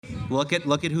Look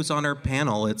at who's on our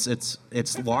panel. It's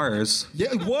Lars.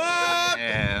 Yeah, what?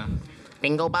 Yeah.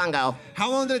 Bingo bongo.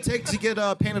 How long did it take to get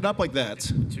painted up like that?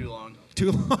 Too long.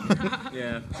 Too long.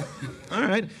 Yeah. All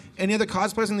right. Any other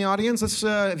cosplayers in the audience? Let's,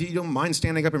 if you don't mind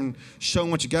standing up and showing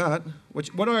what you got.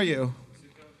 What are you?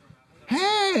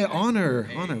 Hey, Honor.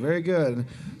 Honor, very good.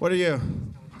 What are you?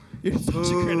 You're such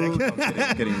a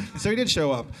critic. Kidding. So he did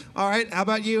show up. All right. How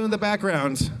about you in the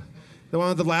background? The one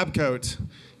with the lab coat.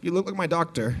 You look like my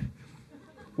doctor.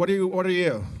 What are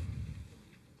you?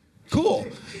 Cool.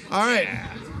 All right.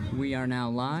 We are now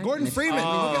live. Gordon Freeman.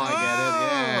 Oh,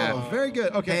 I get it, yeah. Very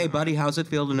good. Okay. Hey, buddy, how's it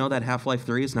feel to know that Half-Life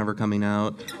 3 is never coming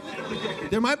out?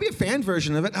 There might be a fan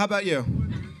version of it. How about you?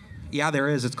 Yeah, there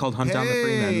is. It's called Hunt Down the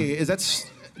Freeman. Hey,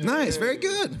 nice? Very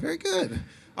good. Very good.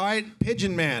 All right,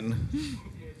 Pigeon Man.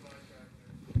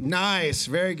 Nice.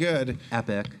 Very good.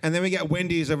 Epic. And then we got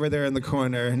Wendy's over there in the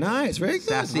corner. Nice. Very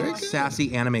good. Very good.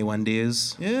 Sassy anime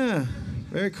Wendy's. Yeah.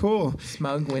 Very cool.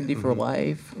 Smug Wendy for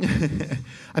life.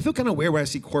 I feel kind of weird when I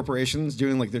see corporations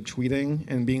doing like their tweeting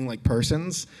and being like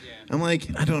persons. I'm like,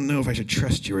 I don't know if I should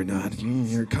trust you or not.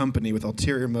 You're a company with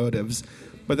ulterior motives.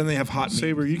 But then they have hot meat.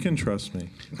 Saber, you can trust me.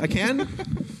 I can?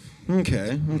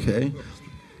 Okay.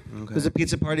 Does the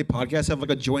Pizza Party podcast have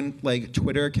like a joint like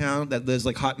Twitter account that does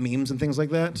like hot memes and things like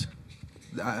that?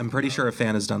 I'm pretty sure a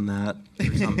fan has done that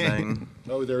or something.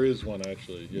 Oh, there is one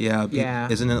actually. Yeah.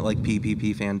 Isn't it like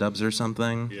PPP fan dubs or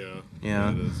something?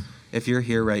 Yeah. It is. If you're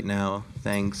here right now,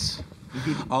 thanks.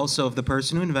 Also, if the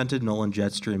person who invented Nolan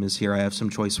Jetstream is here, I have some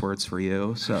choice words for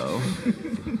you. So,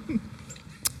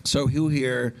 So who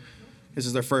here? This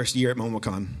is their first year at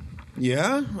MomoCon.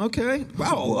 Yeah. Okay.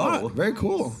 Wow. A lot. Whoa. Very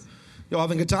cool. Y'all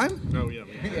having a good time? Oh yeah.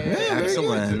 Yeah. Very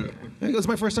excellent. good. It's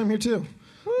my first time here too.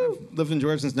 I've lived in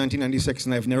Georgia since 1996,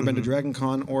 and I've never been to Dragon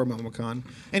Con or MomoCon.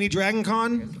 Any Dragon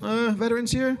Con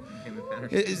veterans here?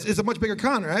 It's a much bigger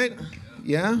con, right?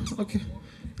 Yeah. Okay.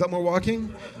 Got more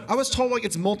walking. I was told like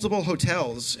it's multiple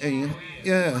hotels, and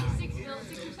yeah.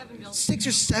 6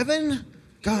 or 7?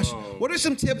 Gosh, what are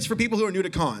some tips for people who are new to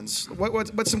cons?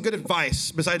 What's some good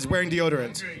advice besides wearing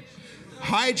deodorant?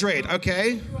 Hydrate,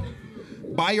 okay.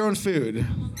 Buy your own food.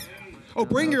 Oh,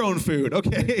 bring your own food,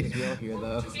 okay.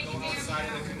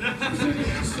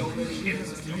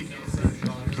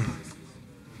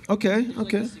 Okay.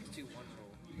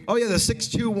 Oh yeah, the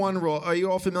 6-2-1 rule. Are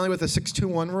you all familiar with the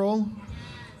 6-2-1 rule?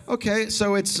 Okay,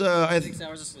 so it's I think 6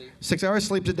 hours of sleep. 6 hours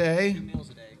sleep a day, 2 meals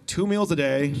a day. 2 meals a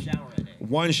day, Shower a day.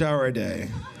 1 shower a day.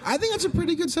 I think that's a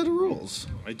pretty good set of rules.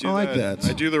 I do like that.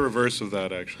 I do the reverse of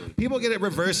that actually. People get it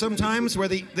reversed sometimes, where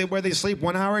they sleep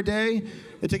 1 hour a day,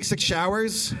 they take 6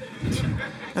 showers,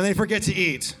 and they forget to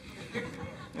eat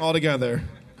altogether.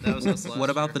 That was us last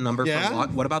what about the number? Yeah?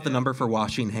 What about the number for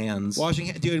washing hands?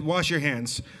 Dude, wash your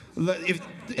hands. If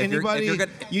anybody, you're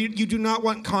you do not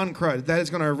want con crud. That is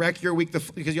going to wreck your week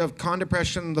because you have con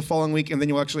depression the following week, and then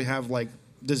you'll actually have like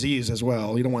disease as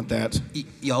well. You don't want that.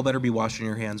 Y'all better be washing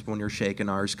your hands when you're shaking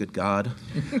ours. Good God.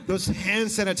 Those hand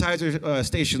sanitizer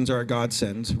stations are a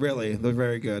godsend. Really, they're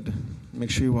very good.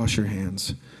 Make sure you wash your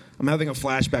hands. I'm having a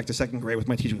flashback to 2nd grade with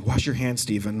my teacher. Wash your hands,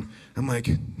 Stephen. I'm like,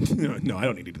 no, I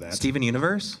don't need to do that. Steven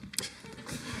Universe?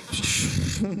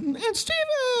 And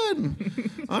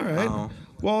Steven! All right. Oh.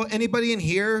 Well, anybody in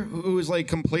here who's like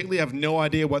completely have no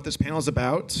idea what this panel's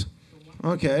about?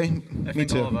 Okay. I Me think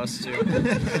too. all of us too.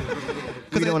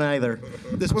 We don't either.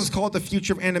 This one's called The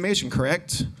Future of Animation,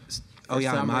 correct? Oh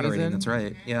yeah, I'm some moderating. reason? That's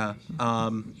right. Yeah.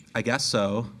 I guess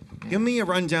so. Give me a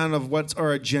rundown of what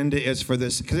our agenda is for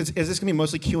this, because is this going to be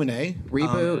mostly Q&A?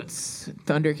 Reboots,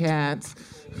 Thundercats.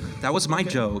 That was my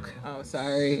joke. Oh,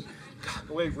 sorry.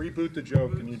 Wait, reboot the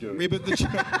joke and you do it. Reboot the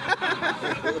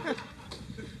show.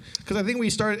 Because I think we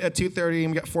start at 2:30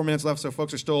 and we got 4 minutes left, so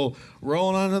folks are still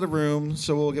rolling on into the room.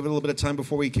 So we'll give it a little bit of time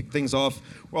before we kick things off.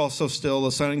 We're also still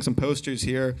assigning some posters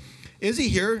here. Izzy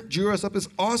here drew us up this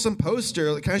awesome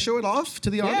poster. Can I show it off to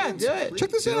the audience? do it.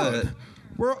 Check this Do out. it.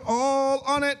 We're all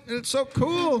on it, and it's so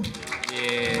cool.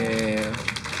 Yeah.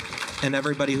 And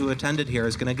everybody who attended here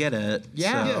is gonna get it.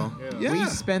 Yeah. So. Yeah. We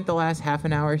spent the last half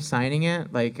an hour signing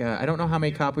it. Like, I don't know how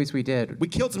many copies we did. We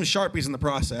killed some Sharpies in the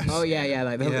process. Oh, yeah.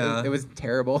 Like, Yeah. It was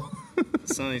terrible.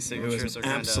 Some of these signatures are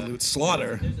Absolute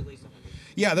slaughter.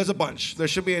 Yeah, there's a bunch. There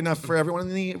should be enough for everyone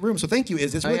in the room. So thank you,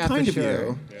 Iz. It's really yeah, kind for of sure.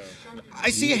 you. I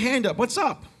see a hand up. What's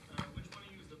up?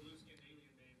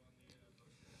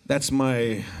 That's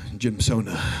my Jim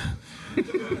Sona.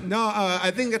 No,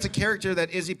 I think that's a character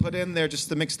that Izzy put in there just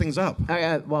to mix things up.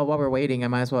 Well, while we're waiting, I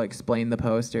might as well explain the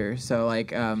poster. So,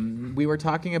 like, we were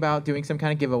talking about doing some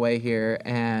kind of giveaway here,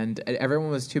 and everyone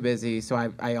was too busy, so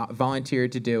I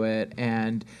volunteered to do it.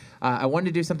 And I wanted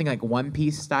to do something like One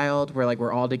Piece styled, where like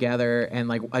we're all together, and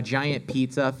like a giant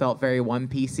pizza felt very One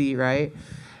Piecey, right?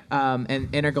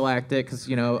 And intergalactic, because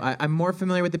I'm more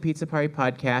familiar with the Pizza Party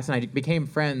podcast, and I became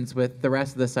friends with the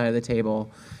rest of the side of the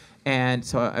table. And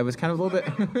so I was kind of a little bit.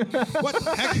 What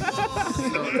the heck?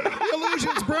 The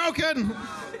illusion's broken.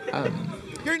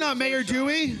 You're not Mayor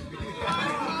Dewey.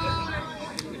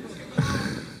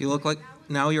 You look like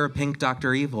now you're a pink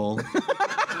Dr. Evil.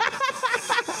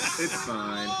 It's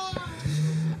fine.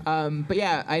 But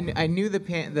yeah, I knew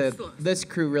this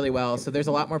crew really well, so there's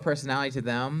a lot more personality to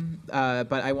them.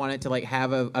 But I wanted to like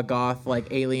have a goth like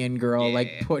alien girl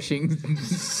like pushing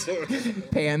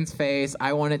Pan's face.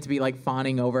 I wanted to be like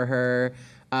fawning over her.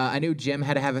 I knew Jim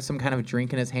had to have some kind of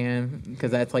drink in his hand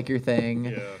because that's like your thing.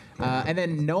 Yeah. And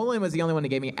then Nolan was the only one that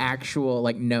gave me actual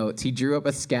like notes. He drew up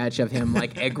a sketch of him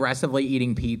like aggressively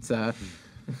eating pizza.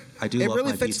 I do It love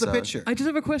really my fits pizza. the picture. I just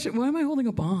have a question. Why am I holding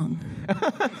a bong?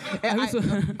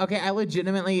 Okay, I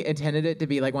legitimately intended it to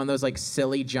be like one of those like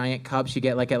silly giant cups you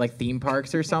get like at like theme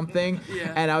parks or something.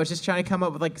 Yeah. And I was just trying to come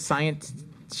up with like science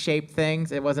shaped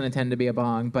things. It wasn't intended to be a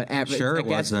bong, but Sure, I it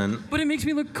guess- wasn't. But it makes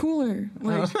me look cooler.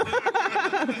 Like,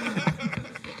 Aren't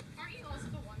you also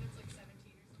the one that's like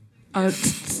 17 or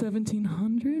something?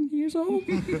 1700 years old?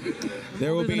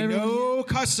 There will Older be than no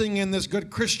cussing in this good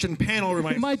Christian panel.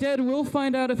 My dad will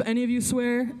find out if any of you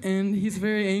swear, and he's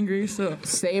very angry, so.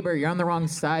 Saber, you're on the wrong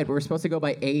side. We're supposed to go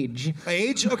by age.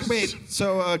 Age? Okay, wait.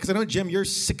 So, because I know, Jim, you're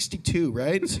 62,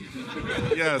 right?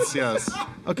 Yes.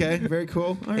 Okay, very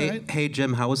cool. All right. Hey,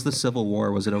 Jim, how was the Civil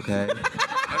War? Was it okay?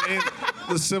 I mean,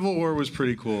 the Civil War was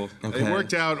pretty cool. Okay. It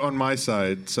worked out on my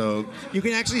side, so You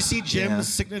can actually see Jim's Yeah.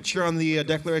 signature on the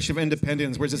Declaration of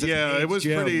Independence, where it says yeah, Age it was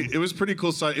Jim. pretty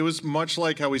cool. It was much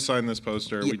like how we signed this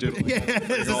poster. We did. Yeah,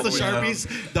 is all this the way down.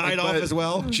 Sharpies died off But as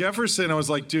well? Jefferson, I was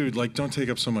like, dude, like, don't take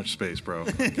up so much space, bro.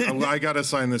 I gotta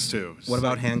sign this too. What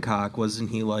about Hancock? Wasn't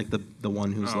he like the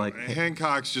one who's like?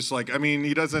 Hancock's just like, I mean,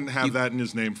 he doesn't have that in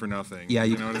his name for nothing. Yeah,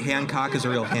 know what I mean? Hancock is a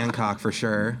real Hancock for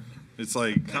sure. It's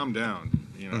like, calm down,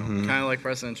 you know. Mm-hmm. Kind of like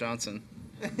President Johnson.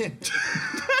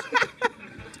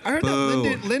 I heard Boo.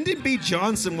 that Lyndon B.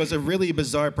 Johnson was a really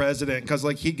bizarre president because,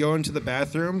 like, he'd go into the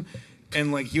bathroom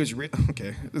and, like, he was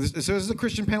okay. So is this a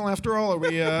Christian panel after all? Are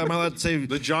we? Am I allowed to say?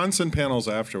 The Johnson panel's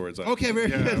afterwards. I Okay, think. very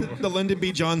Yeah. good. The Lyndon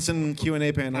B. Johnson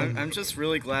Q&A panel. I'm just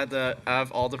really glad that out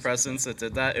of all the presidents that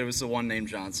did that, it was the one named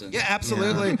Johnson. Yeah,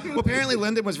 absolutely. Well, apparently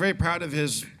Lyndon was very proud of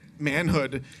his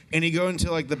manhood, and he'd go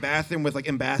into like the bathroom with like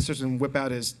ambassadors and whip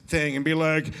out his thing and be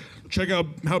like, "Check out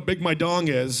how big my dong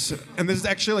is." And this is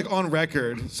actually like on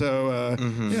record. So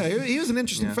yeah, he was an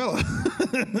interesting fella.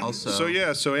 Also,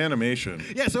 So animation.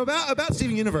 Yeah. So about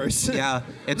Steven Universe. yeah,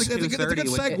 it's That's a good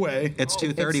 2:30. segue. It's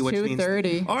 2:30, It's which means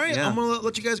 2:30. All right, Yeah. I'm gonna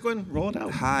let you guys go ahead and roll it out.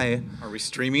 hi. Are we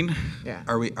streaming? Yeah.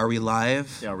 Are we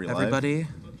live? Yeah, are we live? Everybody?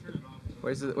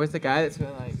 Where's the guy that's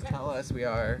gonna like tell us we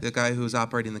are? The guy who's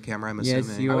operating the camera, I'm Yes,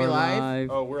 assuming. you Are are we live?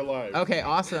 Oh, we're live. Okay,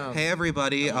 awesome. Hey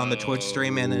everybody on the Twitch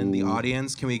stream and in the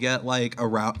audience, can we get like a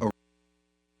route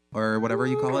or whatever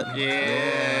you call it?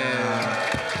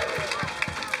 Yeah.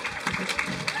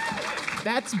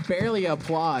 That's barely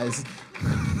applause.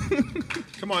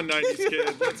 Come on, 90s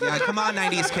kid. Yeah, come on,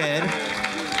 90s kid.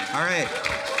 All right.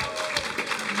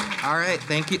 All right,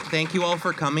 thank you all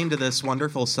for coming to this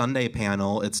wonderful Sunday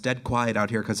panel. It's dead quiet out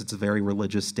here because it's a very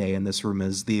religious day, and this room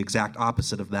is the exact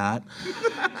opposite of that.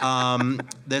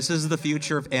 This is the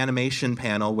Future of Animation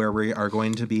panel, where we are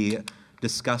going to be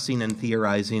discussing and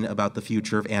theorizing about the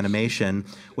future of animation,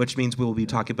 which means we will be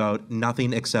talking about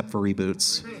nothing except for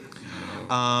reboots.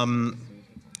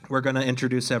 We're going to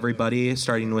introduce everybody,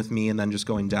 starting with me and then just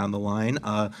going down the line.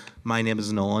 My name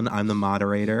is Nolan. I'm the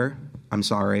moderator. I'm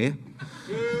sorry.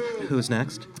 Who's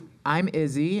next? I'm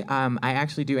Izzy. I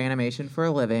actually do animation for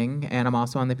a living, and I'm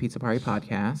also on the Pizza Party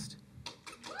podcast.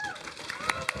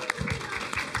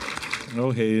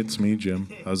 Oh, hey, it's me, Jim.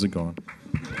 How's it going?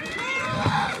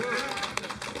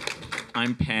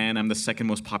 I'm Pan. I'm the second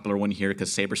most popular one here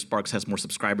because Saber Sparks has more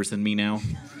subscribers than me now.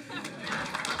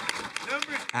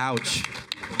 Ouch.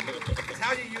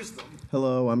 How do you use them?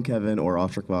 Hello, I'm Kevin, or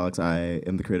Ostrich Vox. I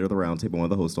am the creator of the Roundtable, one of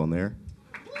the hosts on there.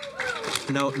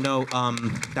 No,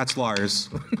 that's Lars.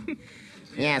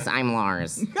 Yes, I'm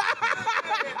Lars.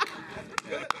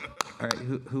 All right,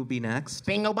 who be next?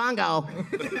 Bingo bongo.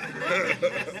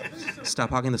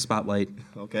 Stop hogging the spotlight.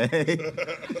 Okay.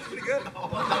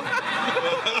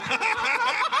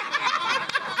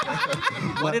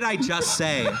 What did I just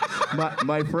say?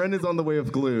 My friend is on the way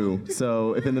of glue,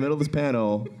 so if in the middle of this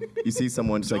panel you see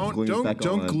someone just like gluing this back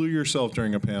on. Don't glue yourself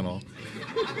during a panel.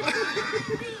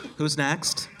 Who's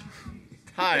next?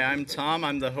 Hi, I'm Tom.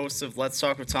 I'm the host of Let's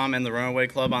Talk with Tom and the Runaway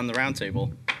Club on the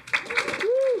Roundtable.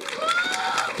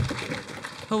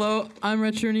 Hello, I'm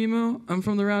Retro Nemo. I'm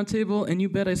from the Round Table, and you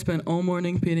bet I spent all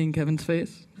morning painting Kevin's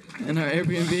face in our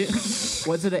Airbnb.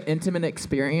 Was it an intimate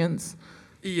experience?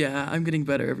 Yeah, I'm getting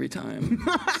better every time.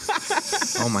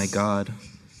 Oh my God.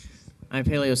 I'm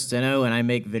Paleo Steno, and I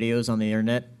make videos on the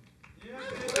internet.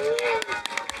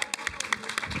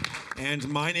 And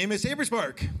my name is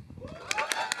Saberspark.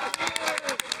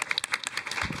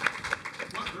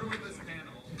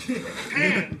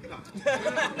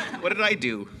 What did I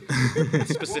do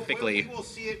specifically? We'll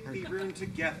see it be ruined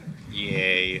together.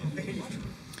 Yay.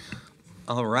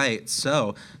 All right,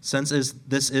 so since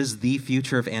this is the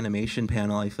future of animation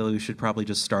panel, I feel we should probably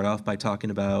just start off by talking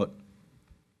about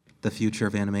the future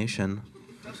of animation.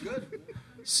 That's good.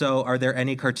 So are there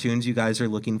any cartoons you guys are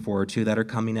looking forward to that are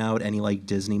coming out? Any like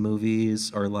Disney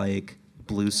movies or like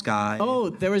Blue Sky? Oh,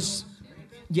 there was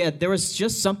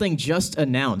just something just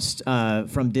announced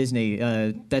from Disney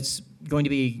that's going to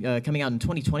be coming out in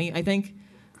 2020, I think,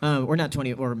 or not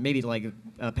 20, or maybe like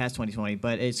past 2020.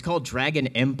 But it's called Dragon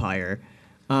Empire.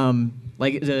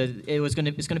 It's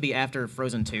gonna be after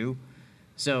Frozen 2,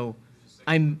 so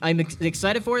I'm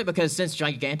excited for it because since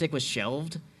Gigantic was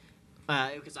shelved,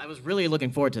 because I was really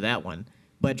looking forward to that one.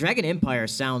 But Dragon Empire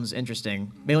sounds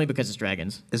interesting, mainly because it's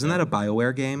dragons. Isn't that a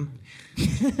BioWare game?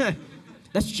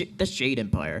 That's Jade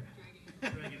Empire.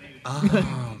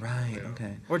 Oh, right,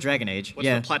 okay. Or Dragon Age. What's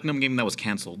the Platinum game that was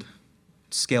canceled?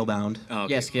 Scalebound. Oh,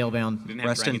 okay. Yeah, Scalebound. Didn't have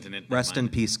Rest dragons in it. rest in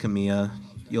peace, Kamiya.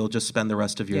 You'll just spend the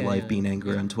rest of your life being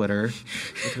angry on Twitter.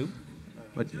 With who?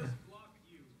 What?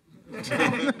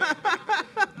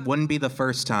 Wouldn't be the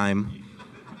first time.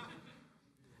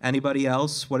 Anybody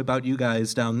else? What about you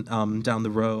guys down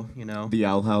the row? You know, The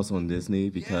Owl House on Disney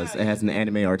because it has an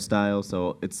anime art style,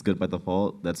 so it's good by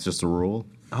default. That's just a rule.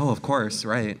 Oh, of course,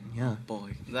 right? Yeah.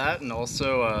 Boy. That and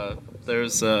also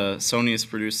there's Sony is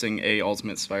producing a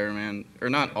Ultimate Spider-Man, or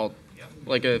not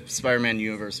like a Spider-Man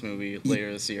universe movie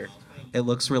later this year. It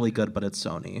looks really good, but it's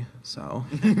Sony, so.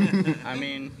 I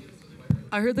mean,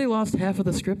 I heard they lost half of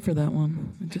the script for that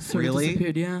one. It just sort Really? of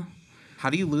disappeared, yeah. How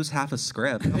do you lose half a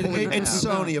script? It's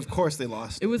Sony, of course they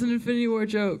lost. It was an Infinity War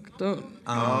joke. Don't.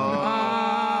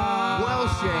 Well,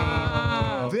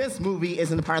 Shane, this movie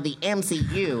isn't part of the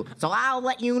MCU, so I'll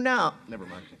let you know. Never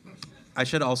mind. I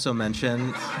should also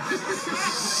mention.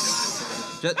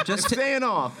 Just Staying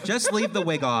off. Just leave the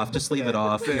wig off. Just leave it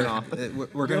off. We're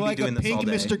You're going to be like doing a this all pink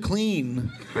day. Mr.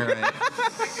 Clean. All right.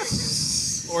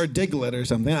 Or Diglett or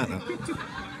something. I don't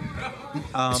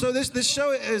know. So this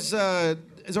show is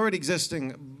already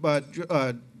existing, but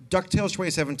DuckTales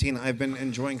 2017 I've been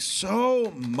enjoying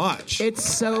so much. It's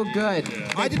so good.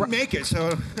 I didn't make it,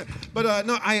 so, but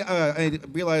no, I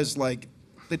realized like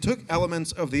they took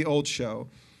elements of the old show,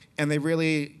 and they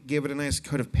really gave it a nice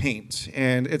coat of paint,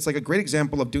 and it's like a great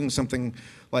example of doing something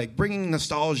like bringing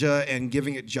nostalgia and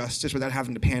giving it justice without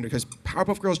having to pander. Because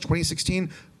Powerpuff Girls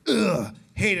 2016,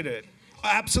 hated it,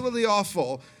 absolutely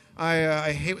awful.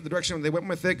 I hate the direction they went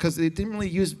with it because they didn't really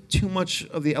use too much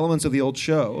of the elements of the old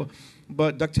show,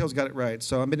 but DuckTales got it right.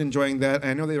 So I've been enjoying that.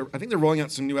 I know I think they're rolling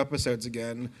out some new episodes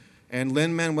again, and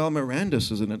Lin-Manuel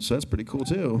Miranda's is in it, so that's pretty cool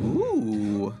too.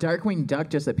 Ooh. Darkwing Duck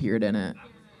just appeared in it.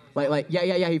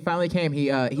 Yeah. He finally came.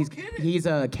 He's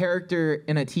a character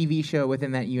in a TV show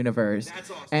within that universe.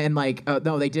 That's awesome. And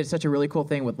no, they did such a really cool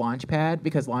thing with Launchpad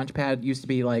because Launchpad used to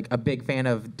be like a big fan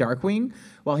of Darkwing.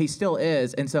 Well, he still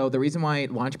is. And so the reason why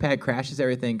Launchpad crashes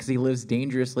everything because he lives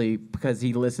dangerously because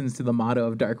he listens to the motto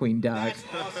of Darkwing Duck.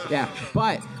 Yeah,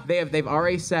 but they've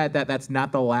already said that that's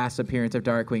not the last appearance of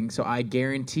Darkwing. So I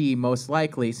guarantee, most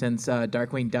likely, since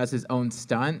Darkwing does his own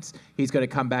stunts, he's going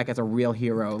to come back as a real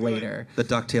hero later. The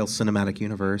DuckTales cinematic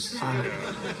universe.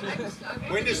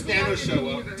 When does Thanos show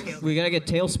up? We gotta get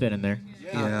Tailspin in there.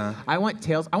 Yeah. I want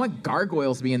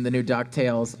Gargoyles to be in the new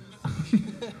DuckTales.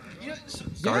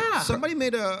 Yeah. Somebody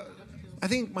made I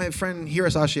think my friend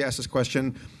Hirasashi asked this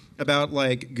question about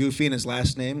like Goofy and his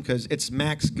last name because it's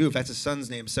Max Goof. That's his son's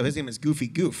name, so his name is Goofy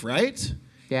Goof, right?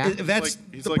 Yeah. If that's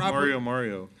He's the like proper...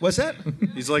 Mario. What's that?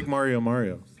 He's like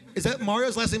Mario. Is that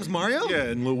Mario's last name is Mario? Yeah,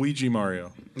 and Luigi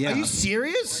Mario. Yeah. Are you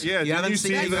serious? Yeah, You haven't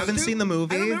seen the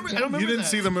movie? I don't remember You didn't that.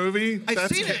 see the movie? I've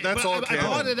seen it. That's but all I canon.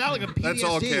 bought it out like a PTSD. That's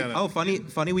all canon. Oh,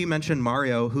 funny we mentioned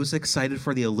Mario. Who's excited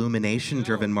for the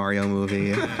Illumination-driven Mario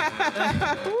movie?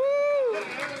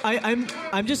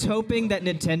 I'm just hoping that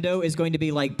Nintendo is going to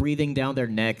be like breathing down their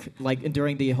neck like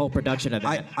during the whole production of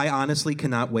it. I honestly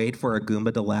cannot wait for a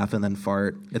Goomba to laugh and then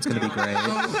fart. It's gonna be great.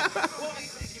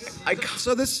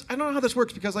 So this, I don't know how this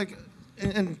works because like,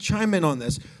 and chime in on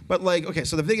this, but like, okay,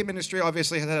 so the video game industry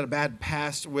obviously has had a bad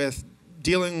past with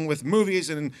dealing with movies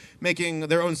and making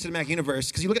their own cinematic universe.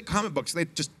 Because you look at comic books, they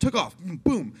just took off,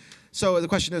 boom. So the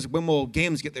question is, when will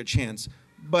games get their chance?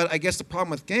 But I guess the problem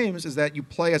with games is that you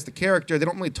play as the character. They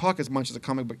don't really talk as much as a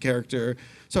comic book character.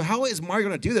 So how is Mario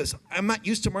going to do this? I'm not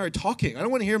used to Mario talking. I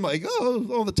don't want to hear him like, oh,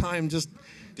 all the time just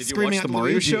screaming watch at the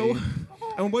Mario Luigi. show?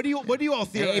 And what do you all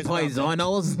theorize? Hey,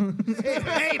 paisanos.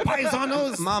 Hey,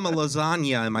 paisanos. Mama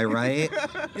lasagna, am I right?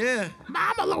 Yeah.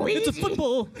 Mama Luigi. It's a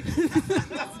football.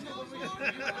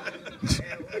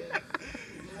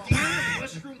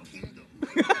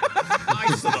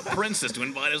 Nice of the princess to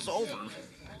invite us over.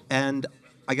 And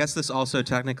I guess this also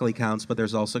technically counts, but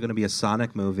there's also going to be a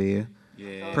Sonic movie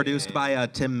produced by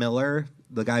Tim Miller,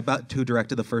 the guy who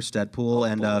directed the first Deadpool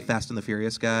and Fast and the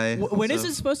Furious guy. When is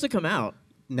it supposed to come out?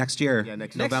 Next year,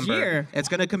 next November. year. It's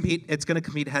gonna compete. It's gonna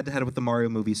compete head to head with the Mario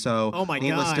movie. So, Oh my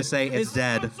needless God. to say, it's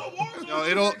dead.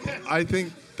 No, I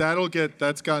think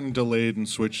that's gotten delayed in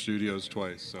Switch Studios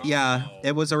twice. So. Yeah,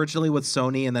 it was originally with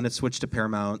Sony, and then it switched to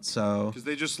Paramount. So, Because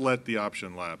they just let the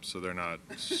option lapse, so they're not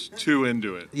too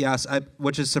into it. yes,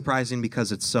 which is surprising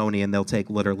because it's Sony, and they'll take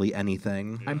literally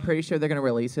anything. I'm pretty sure they're going to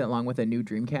release it along with a new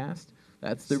Dreamcast.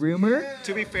 That's the rumor.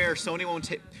 To be fair, Sony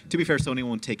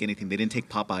won't take anything. They didn't take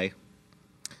Popeye.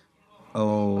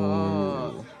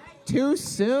 Oh. Too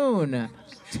soon.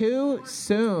 Too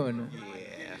soon.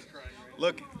 Yeah.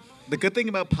 Look, the good thing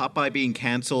about Popeye being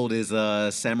canceled is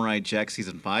Samurai Jack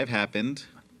season 5 happened.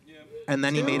 And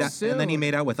then he made out. And then he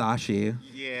made out with Ashi.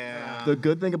 Yeah. The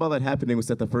good thing about that happening was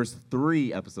that the first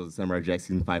 3 episodes of Samurai Jack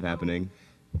season 5 happening.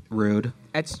 Rude.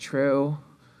 That's true.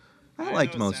 I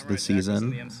liked most of the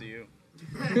season. In the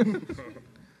MCU.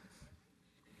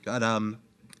 Got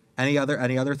any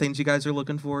other things you guys are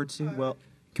looking forward to? Well,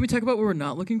 Can we talk about what we're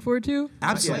not looking forward to?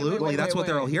 absolutely. Wait, That's what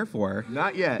they're wait. all here for.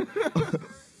 Not yet.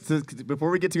 So, before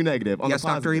we get too negative, on Yes, the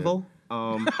Dr. positive, Evil?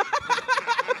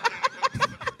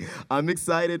 I'm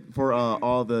excited for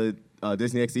all the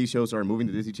Disney XD shows that are moving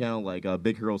to Disney Channel, like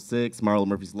Big Hero 6, Marlo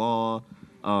Murphy's Law,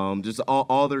 just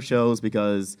all their shows,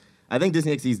 because I think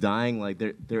Disney XD is dying. Like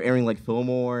they're airing like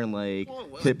Fillmore and like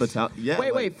Pit Battalion. Yeah,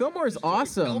 Wait, Fillmore is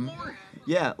awesome.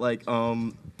 Yeah, like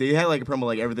they had like a promo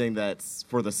like everything that's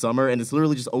for the summer, and it's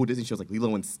literally just old Disney shows like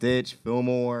Lilo and Stitch,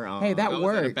 Fillmore. Hey, that Wasn't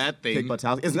a worked. bad Pig thing.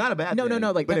 Battalion. It's not a bad No, thing.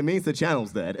 like but that- it means the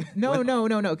channel's dead. No,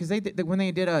 because when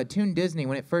they did Toon Disney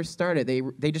when it first started,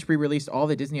 they just re-released all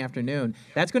the Disney Afternoon.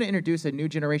 That's going to introduce a new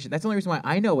generation. That's the only reason why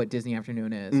I know what Disney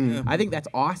Afternoon is. I think that's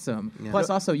awesome. Yeah. Plus,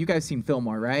 also, you guys seen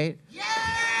Fillmore, right?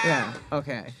 Yeah.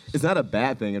 Okay. It's not a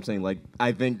bad thing. I'm saying like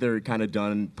I think they're kind of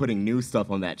done putting new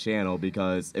stuff on that channel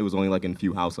because it was only like in a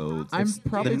few households. I'm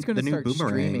probably the going to new start Boomerang.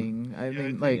 streaming. I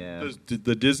mean, like, yeah.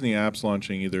 The Disney app's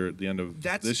launching either at the end of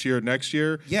this year, next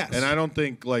year. Yes. And I don't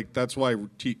think like that's why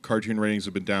cartoon ratings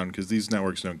have been down because these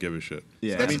networks don't give a shit.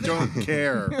 Yeah. I mean, don't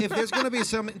care. If there's going to be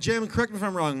some, Jim, correct me if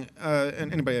I'm wrong,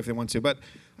 and anybody if they want to, but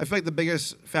I feel like the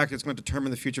biggest factor that's going to determine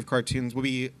the future of cartoons will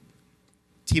be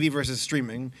TV versus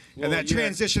streaming, and that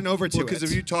transition over to because it.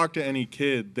 if you talk to any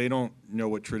kid, they don't know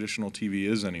what traditional TV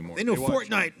is anymore. They know watch-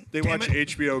 Fortnite, They damn watch it.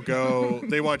 HBO Go.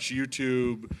 They watch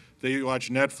YouTube. They watch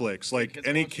Netflix. Like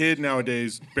any kid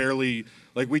nowadays, barely.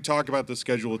 Like we talk about the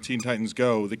schedule of Teen Titans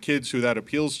Go. The kids who that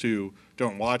appeals to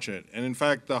don't watch it. And in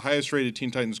fact, the highest rated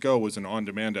Teen Titans Go was an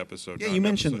on-demand episode. Yeah, not you an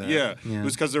mentioned episode. that. Yeah, it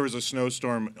was because there was a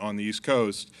snowstorm on the East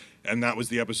Coast, and that was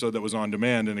the episode that was on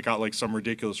demand, and it got like some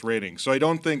ridiculous rating. So I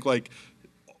don't think like.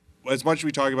 As much as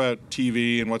we talk about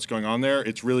TV and what's going on there,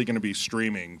 it's really going to be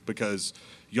streaming because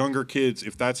younger kids,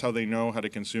 if that's how they know how to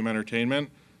consume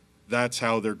entertainment, that's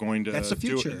how they're going to That's the do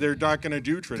future. it. They're not going to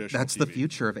do traditional That's TV. the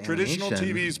future of Traditional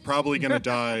animation. TV is probably going to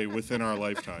die within our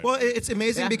lifetime. Well, it's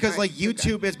amazing Yeah, because right. like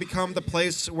YouTube has become the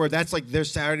place where that's like their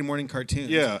Saturday morning cartoons.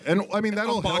 yeah, and I mean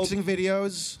that'll help. Unboxing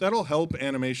videos. That'll help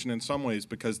animation in some ways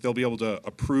because they'll be able to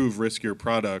approve riskier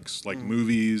products like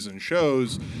movies and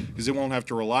shows because they won't have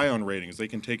to rely on ratings. They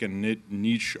can take a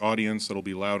niche audience that'll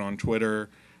be loud on Twitter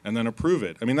and then approve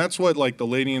it. I mean, that's what like the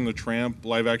Lady and the Tramp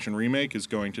live action remake is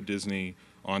going to Disney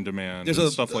on demand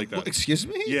and stuff like that. Excuse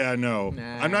me? Yeah, no.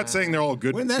 I'm not saying they're all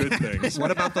good things. What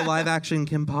about the live action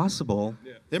Kim Possible?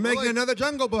 They're making another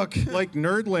Jungle Book. Like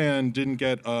Nerdland didn't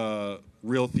get a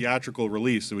real theatrical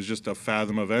release. It was just a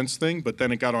Fathom Events thing, but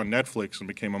then it got on Netflix and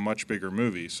became a much bigger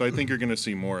movie. So I think you're going to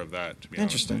see more of that, to be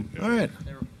Interesting. honest. All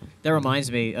right. That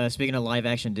reminds me. Speaking of live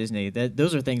action Disney,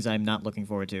 those are things I'm not looking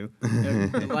forward to.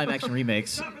 Live action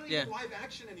remakes. It's not really Yeah. live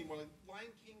action anymore. Like, Lion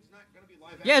King's not going to be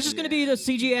live action. Yeah, it's just gonna be the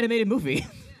CG animated movie.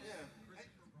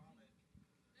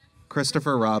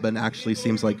 Christopher Robin actually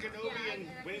seems like.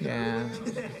 Yeah. Should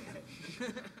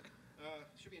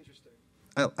be interesting.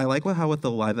 I like how with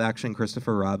the live action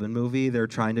Christopher Robin movie, they're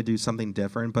trying to do something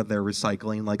different, but they're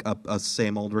recycling like a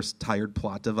same old tired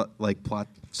plot plot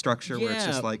structure where it's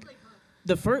just Yeah. like.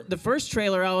 The first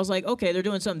trailer, I was like, okay, they're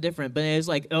doing something different, but it's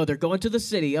like, oh, they're going to the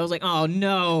city. I was like, oh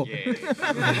no. New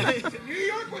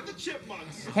York with the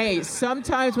chipmunks. Hey,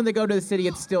 sometimes when they go to the city,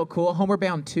 it's still cool. Homeward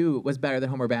Bound 2 was better than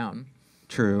Homeward Bound.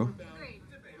 True.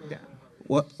 Yeah.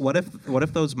 What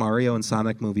if those Mario and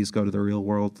Sonic movies go to the real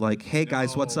world? Like, hey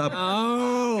guys, what's up?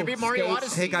 Oh. Maybe Mario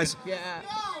Odyssey. Hey guys, Yeah.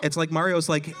 it's like Mario's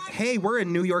like, hey, we're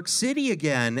in New York City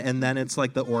again, and then it's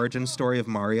like the origin story of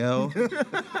Mario.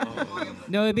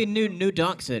 No, it'd be New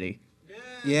Donk City.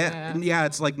 Yeah,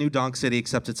 it's like New Donk City,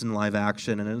 except it's in live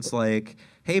action, and it's like,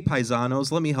 hey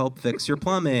paisanos, let me help fix your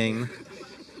plumbing.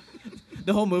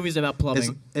 The whole movie's about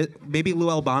plumbing. Maybe Lou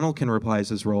Albano can reprise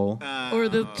his role. Or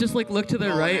just like look to their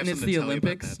No, I right have and it's something the to tell you about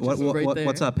Olympics. that.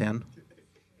 What's there. up, Pan?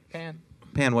 Pan.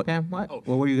 Pan, what? Pan, what?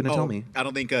 What were you gonna tell me? I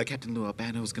don't think Captain Lou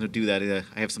Albano is going to do that.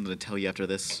 I have something to tell you after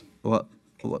this. What?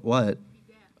 What?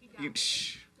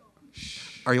 Shh.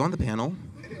 Are you on the panel?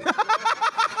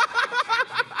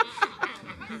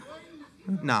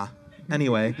 Nah.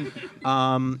 Anyway,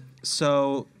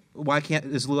 so why can't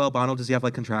is Lou Albano? Does he have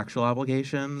like contractual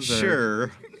obligations? Or?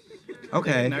 Sure.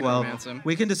 Okay. They can Well, necromance him.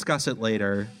 we can discuss it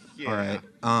later. All right.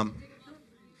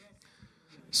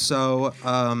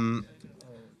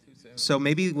 So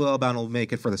maybe Lou Albano will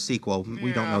make it for the sequel.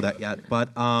 We don't know that yet. But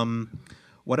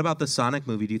what about the Sonic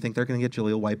movie? Do you think they're going to get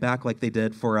Jaleel White back like they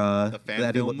did for The fan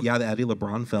Eddie, film? the Eddie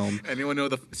LeBron film? Anyone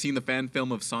seen the fan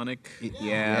film of Sonic?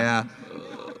 Yeah.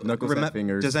 Knuckles has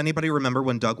fingers. Does anybody remember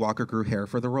when Doug Walker grew hair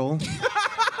for the role?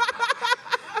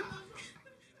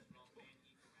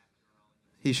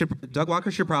 Doug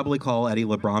Walker should probably call Eddie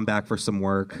LeBron back for some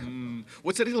work.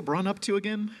 What's Eddie LeBron up to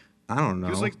again? I don't know.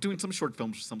 He was like doing some short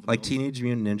films or something. Like else. Teenage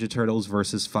Mutant Ninja Turtles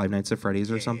versus Five Nights at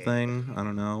Freddy's or something. I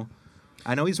don't know.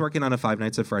 I know he's working on a Five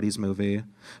Nights at Freddy's movie.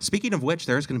 Speaking of which,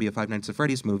 there's going to be a Five Nights at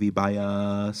Freddy's movie by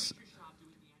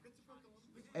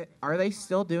Are they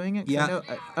still doing it? 'Cause Yeah. I know,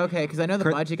 okay, because I know the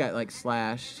Cri- budget got like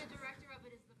slashed.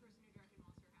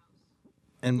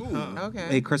 and Okay.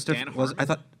 hey, Christopher Dan was I Harmon?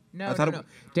 thought No, I thought no.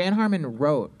 Dan Harmon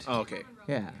wrote. Oh, okay.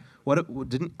 Yeah.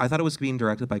 I thought it was being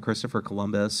directed by Christopher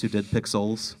Columbus, who did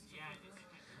Pixels.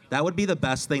 That would be the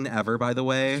best thing ever, by the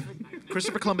way.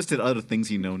 Christopher Columbus did other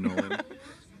things, Nolan.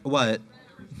 What?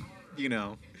 You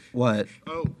know. What?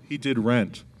 Oh, he did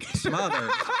Rent.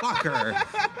 Motherfucker.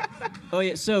 Oh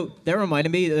yeah, so that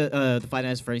reminded me the Five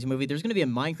Nights at Freddy's movie. There's gonna be a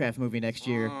Minecraft movie next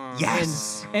year.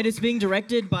 Yes. And it's being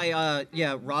directed by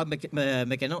Rob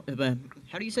McKinley.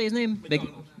 How do you say his name?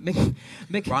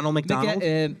 Ronald McDonald?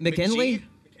 McKinley.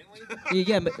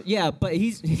 Yeah, but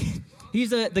he's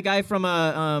the guy from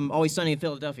Always Sunny in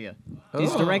Philadelphia.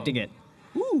 He's directing it.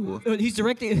 Ooh. He's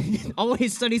directing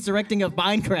Always Sunny's directing a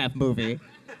Minecraft movie.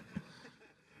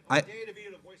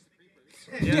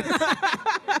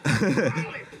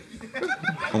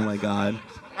 Oh my God.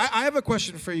 I have a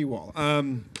question for you all.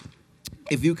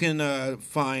 If you can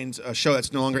find a show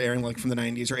that's no longer airing, like from the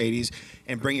 90s or 80s,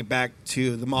 and bring it back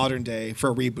to the modern day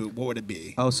for a reboot, what would it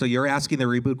be? Oh, so you're asking the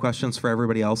reboot questions for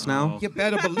everybody else now? You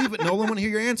better believe it. Nolan want to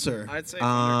hear your answer. I'd say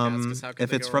Thundercats, 'cause how could If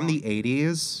they it's go from wrong? the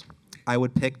 80s, I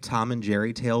would pick Tom and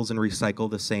Jerry Tales and recycle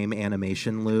the same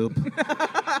animation loop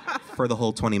for the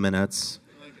whole 20 minutes,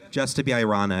 just to be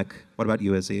ironic. What about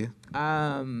you, Izzy?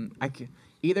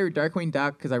 Either Darkwing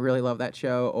Duck because I really love that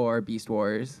show, or Beast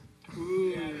Wars.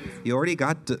 You already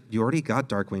got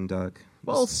Darkwing Duck.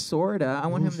 Well, sorta. I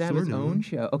want him to have his sorta. own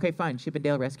show. Okay, fine. Chip and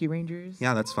Dale Rescue Rangers.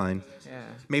 Yeah, that's fine. Yeah.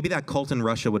 Maybe that cult in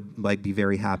Russia would like be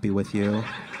very happy with you.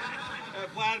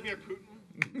 Vladimir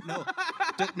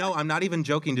Putin. No, I'm not even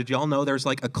joking. Did y'all know there's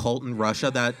like a cult in Russia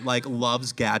that like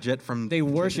loves Gadget from They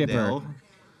worship her. Dale?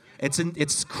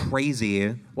 It's crazy.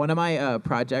 One of my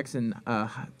projects in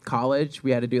college, we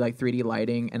had to do like 3D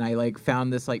lighting, and I like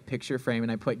found this like picture frame,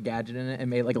 and I put Gadget in it and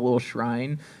made like a little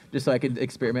shrine just so I could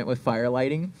experiment with fire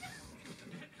lighting.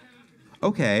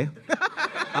 Okay.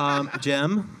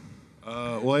 Jim?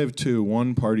 Well, I have two.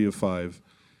 One, Party of Five.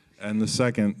 And the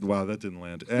second, wow, that didn't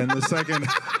land. And the second,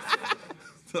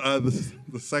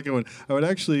 the second one, I would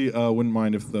actually wouldn't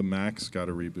mind if the Max got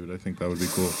a reboot. I think that would be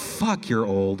cool. Fuck, you're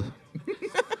old.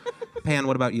 Pan,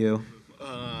 what about you?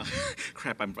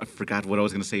 Crap, I forgot what I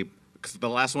was going to say. because the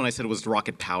last one I said was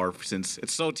Rocket Power, since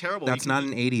it's so terrible. That's not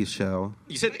an 80s show.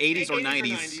 You said 80s or 80s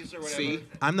 90s. or whatever. See?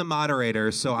 I'm the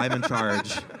moderator, so I'm in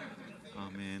charge. Oh,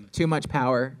 man. Too much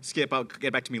power. Skip, I'll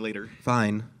get back to me later.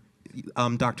 Fine.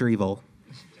 Dr. Evil.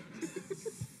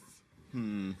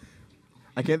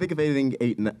 I can't think of anything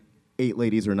eight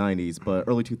ladies or 90s, but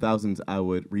early 2000s, I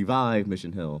would revive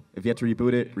Mission Hill. If you have to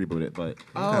reboot it, but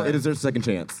it deserves a second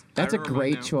chance. That's a remember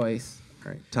great now. choice.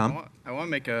 All right, Tom. I want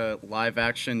to make a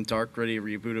live-action, dark, gritty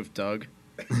reboot of Doug.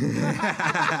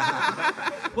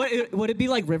 What would it be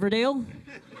like Riverdale?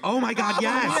 Oh my God,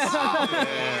 yes.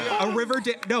 A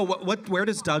Riverdale. No, what? Where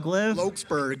does Doug live?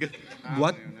 Logsburg.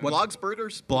 What?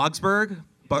 Blogsburgers? Blogsburg?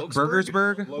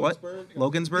 Burgersburg? What?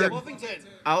 Logansburg?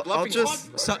 I'll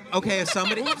just. Okay,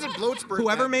 somebody.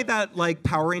 Whoever made that like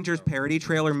Power Rangers parody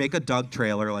trailer, make a Doug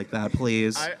trailer like that,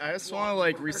 please. I just want to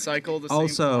like recycle the same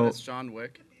Also- plot as John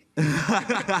Wick.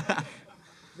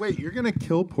 Wait, you're gonna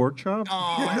kill Pork Chop?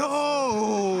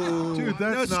 No, dude,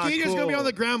 that's No, not Skeeter's cool. gonna be on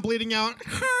the ground bleeding out.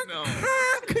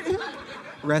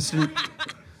 Rest in.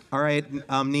 All right,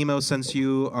 Nemo. Since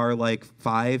you are like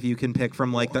 5, you can pick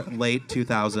from like the late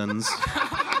 2000s.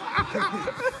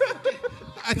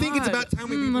 I think it's about time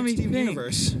we let reboot me Steven think.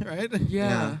 Universe, right?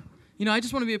 Yeah. You know, I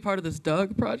just want to be a part of this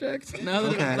Doug project. Now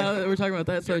that we're talking about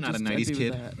that, so You're I not just a 90s I'd be with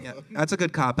kid. that. Yeah, that's a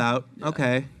good cop out.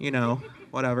 Okay,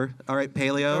 whatever. All right,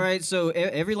 Paleo. All right, so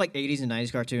every like 80s and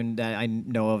 90s cartoon that I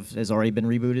know of has already been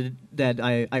rebooted that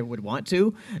I would want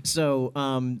to. So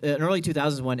an early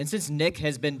 2000s one, and since Nick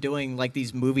has been doing like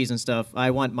these movies and stuff, I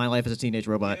want My Life as a Teenage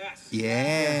Robot.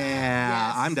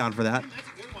 Yeah, I'm down for that. That's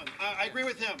a good one. I agree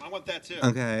with him. I want that too.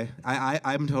 Okay,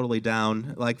 I'm totally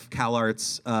down. Like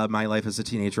CalArts, My Life as a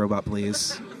Teenage Robot,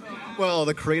 please. Well,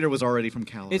 the creator was already from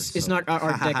Cal. It's not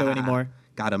Art Deco anymore.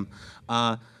 Got him.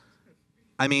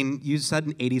 I mean, you said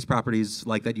 80s properties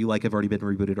like that you like have already been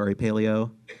rebooted, right,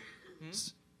 Paleo?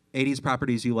 80s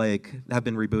properties you like have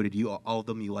been rebooted. All of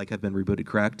them you like have been rebooted,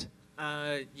 correct?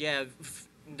 Yeah,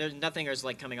 there's nothing is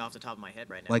like coming off the top of my head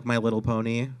right now. Like My Little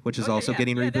Pony, which is also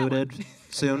getting that one. rebooted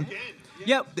soon.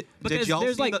 Yep. Did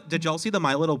y'all see the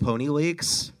My Little Pony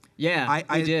leaks? Yeah,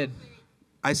 I did.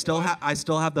 I still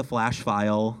have the flash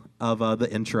file of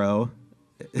the intro.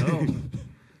 Oh.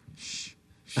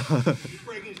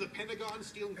 Breaking into the Pentagon,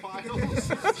 stealing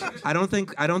files. I don't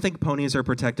think ponies are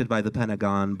protected by the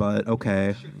Pentagon, but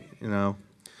okay, there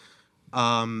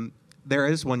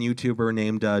is one YouTuber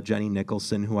named Jenny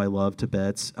Nicholson who I love to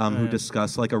bits, who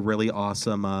discussed like a really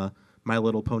awesome My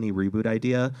Little Pony reboot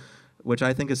idea, which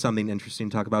I think is something interesting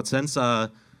to talk about. Since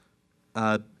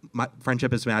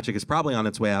Friendship is Magic is probably on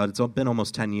its way out, it's been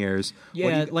almost 10 years.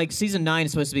 Yeah, like season 9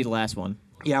 is supposed to be the last one.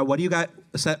 Yeah,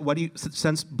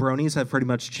 since bronies have pretty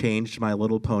much changed My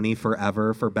Little Pony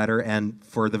forever, for better and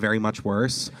for the very much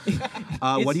worse.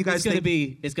 What do you guys think?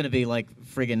 It's gonna be like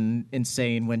friggin'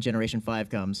 insane when Generation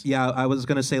 5 comes. Yeah, I was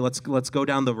gonna say let's go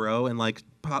down the row and like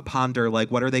ponder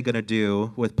like what are they gonna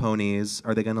do with ponies?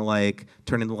 Are they gonna like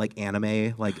turn into like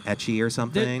anime, like ecchi or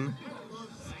something?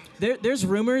 There's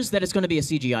rumors that it's gonna be a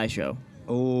CGI show.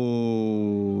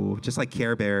 Oh, just like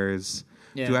Care Bears.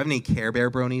 Yeah. Do I have any Care Bear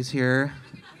bronies here?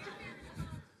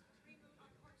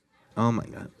 Oh my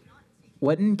God.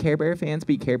 Wouldn't Care Bear fans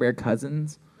be Care Bear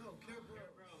cousins?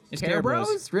 It's Care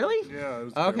Bros? Really? Yeah, it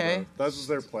was Okay. That was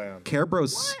their plan. Care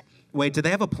Bros. Wait, do they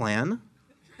have a plan?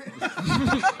 Do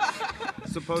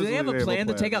they have a plan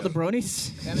to take out the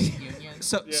bronies?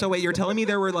 So wait, you're telling me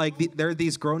there were like there are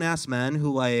these grown ass men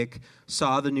who like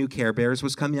saw the new Care Bears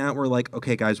was coming out. We're like,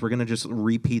 okay, guys, we're gonna just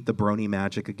repeat the brony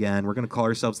magic again. We're gonna call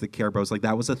ourselves the Care Bros. Like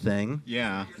that was a thing.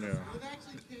 Yeah. Yeah.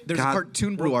 There's a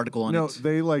Cartoon Brew article on No, it.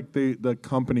 the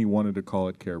company wanted to call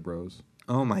it Care Bros.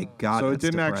 Oh my God. So it that's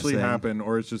didn't actually depressing. happen,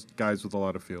 or it's just guys with a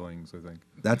lot of feelings, I think.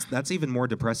 That's even more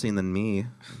depressing than me.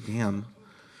 Damn.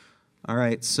 All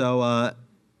right, so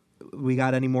we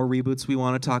got any more reboots we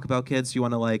want to talk about, kids? Do you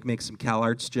want to like make some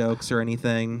CalArts jokes or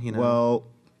anything? Well,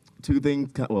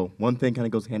 one thing kind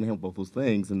of goes hand in hand with both those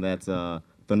things, and that's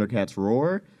Thundercats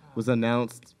Roar was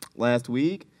announced last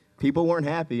week. People weren't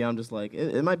happy. I'm just like,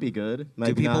 it might be good.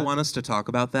 Do people want us to talk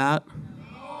about that?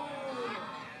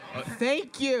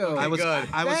 Thank you. I was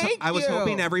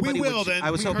hoping everybody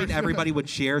everybody would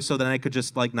cheer so then I could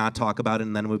just like not talk about it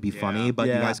and then it would be funny. But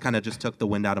you guys kind of just took the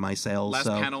wind out of my sails. Last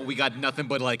so. panel, we got nothing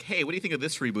but like, hey, what do you think of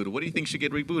this reboot? What do you think should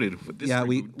get rebooted? With this Yeah,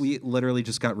 reboot? we literally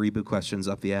just got reboot questions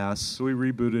up the ass. So we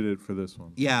rebooted it for this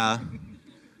one. Yeah,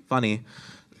 funny.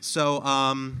 So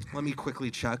let me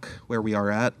quickly check where we are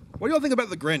at. What do y'all think about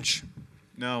the Grinch?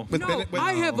 No.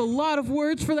 I have a lot of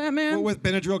words for that, man. With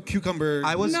Benadryl cucumber.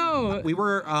 We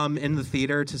were in the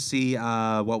theater to see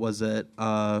what was it?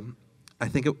 I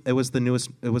think it was the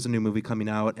newest. It was a new movie coming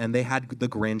out, and they had the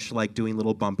Grinch like doing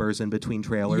little bumpers in between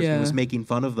trailers. And he was making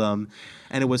fun of them,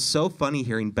 and it was so funny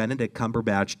hearing Benedict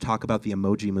Cumberbatch talk about the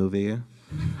Emoji Movie.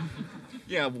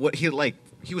 Yeah, what he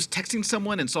was texting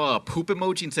someone and saw a poop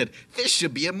emoji and said, "This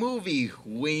should be a movie."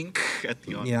 Wink at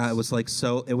the audience. Yeah, it was like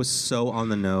so. It was so on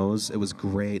the nose. It was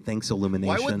great. Thanks,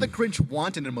 Illumination. Why would the Grinch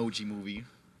want an emoji movie?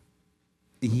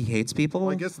 He hates people. Well,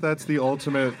 I guess that's the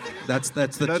ultimate. That's the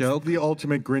joke. The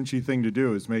ultimate Grinchy thing to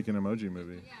do is make an emoji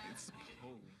movie.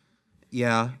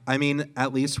 Yeah, I mean,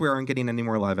 at least we aren't getting any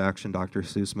more live action Dr.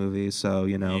 Seuss movies, so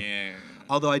you know. Yeah.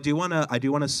 Although I do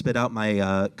wanna spit out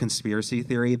my conspiracy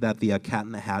theory that the Cat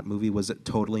in the Hat movie was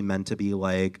totally meant to be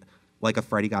like a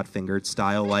Freddy Got Fingered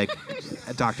style like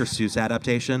a Dr. Seuss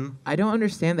adaptation. I don't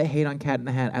understand the hate on Cat in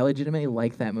the Hat. I legitimately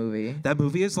like that movie. That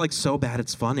movie is like so bad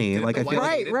it's funny. Like I feel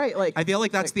right. Like I feel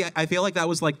like I feel like that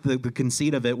was like the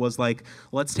conceit of it was like,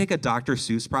 let's take a Dr.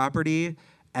 Seuss property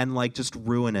and like just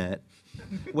ruin it.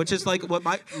 Which is like what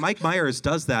Mike Myers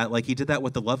does that. Like he did that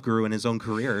with the Love Guru in his own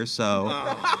career. So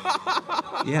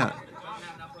yeah.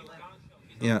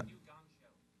 Yeah.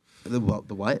 The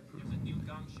what?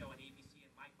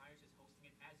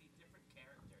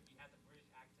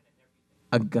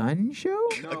 a gun show?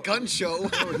 A gun show?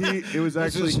 It was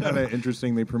actually kind of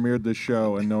interesting. They premiered this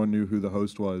show and no one knew who the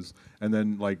host was. And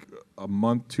then like a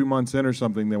month, 2 months in or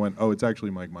something, they went, "Oh, it's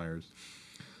actually Mike Myers."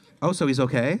 Oh, so he's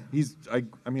okay?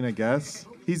 I mean, I guess.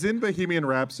 He's in Bohemian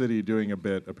Rhapsody doing a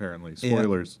bit, apparently.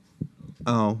 Spoilers. Yeah.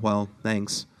 Oh, well,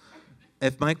 thanks.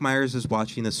 If Mike Myers is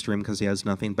watching this stream because he has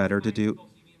nothing better to do...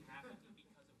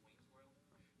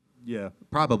 Yeah.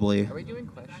 Probably. Are we doing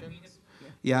questions?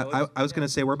 Yeah, I was going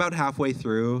to say, we're about halfway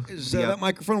through. Is that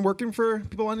microphone working for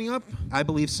people lining up? I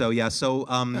believe so, yeah. So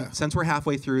since we're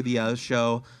halfway through the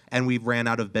show and we've ran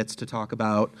out of bits to talk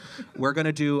about, we're going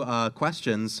to do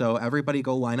questions. So everybody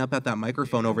go line up at that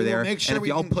microphone over there. Make sure and if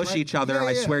y'all push each other,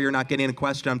 I swear you're not getting a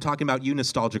question. I'm talking about you,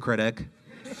 Nostalgia Critic.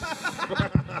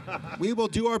 We will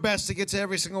do our best to get to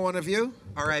every single one of you.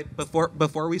 All right,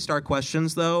 before we start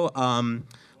questions, though,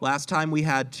 last time we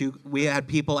had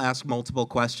people ask multiple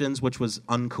questions, which was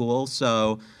uncool.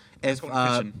 So if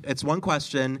it's one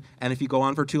question, and if you go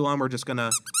on for too long, we're just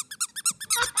gonna.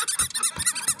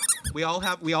 We all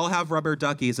have rubber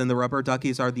duckies, and the rubber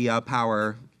duckies are the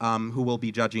power who will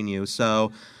be judging you.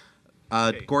 So,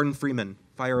 Gordon Freeman,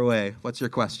 fire away. What's your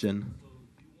question?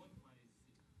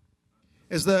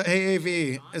 Is the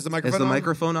AAV? Is the microphone? Is the on?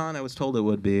 microphone on? I was told it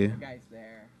would be. Guys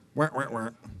there.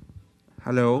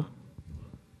 Hello.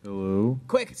 Hello.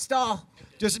 Quick, stall.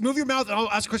 Just move your mouth and I'll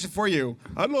ask a question for you.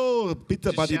 Hello,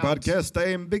 Pizza Party Podcast.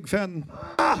 I am a big fan.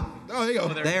 Oh, there you go.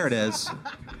 There it is.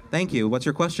 Thank you. What's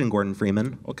your question, Gordon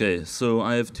Freeman? Okay, so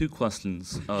I have two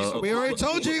questions. We already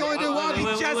told you only do one. He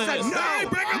just said no.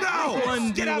 Break him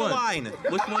down. Get out of line.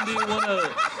 Which one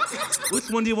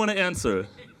do you want to answer?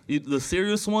 The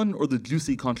serious one or the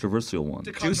juicy controversial one?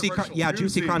 Juicy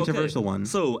controversial one.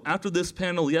 So after this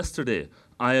panel yesterday,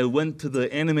 I went to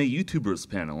the anime YouTubers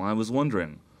panel. I was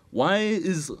wondering, why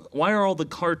are all the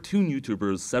cartoon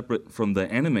YouTubers separate from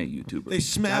the anime YouTubers? They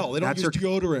smell. They don't use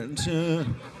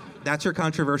deodorant. That's your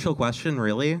controversial question,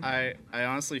 really? I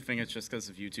honestly think it's just because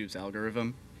of YouTube's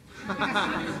algorithm.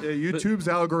 Yeah, YouTube's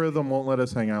algorithm won't let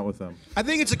us hang out with them. I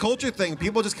think it's a culture thing.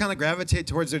 People just kind of gravitate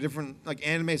towards their different. Like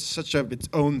anime is such its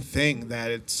own thing that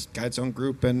it's got its own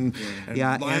group and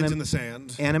lines in the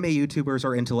sand. Anime YouTubers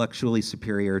are intellectually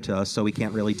superior to us, so we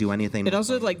can't really do anything. It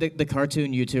also like the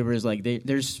cartoon YouTubers like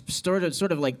there's sort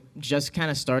of like just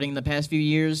kind of starting in the past few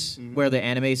years where the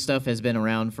anime stuff has been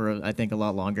around for I think a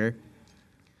lot longer.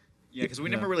 Yeah, because we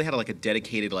never really had like a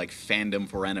dedicated like fandom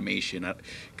for animation.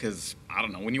 Because I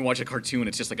don't know, when you watch a cartoon,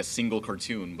 it's just like a single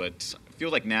cartoon. But I feel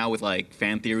like now with like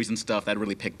fan theories and stuff, that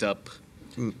really picked up.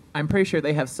 I'm pretty sure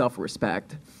they have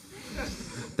self-respect.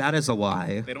 That is a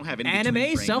lie. They don't have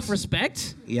anime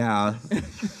self-respect. Yeah,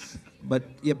 but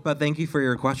thank you for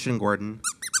your question, Gordon.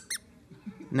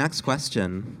 Next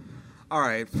question. All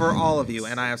right, for all of you,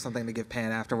 and I have something to give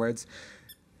Pan afterwards.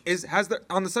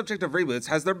 On the subject of reboots,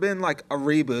 has there been like a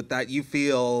reboot that you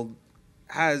feel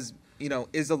is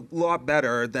a lot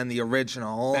better than the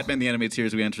original? Batman the Animated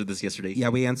Series, we answered this yesterday. Yeah,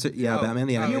 we answered. Yeah, Batman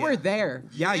the Animated. You were there.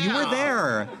 Yeah, you were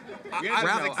there.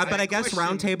 But I guess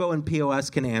Roundtable and POS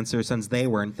can answer since they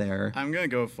weren't there. I'm going to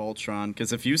go with Voltron,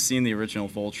 because if you've seen the original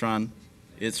Voltron,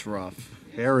 it's rough.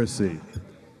 Heresy.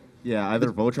 Yeah,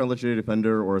 either Voltron Legendary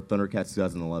Defender or Thundercats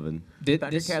 2011.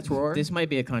 Thundercats Roar? This might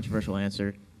be a controversial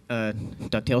answer.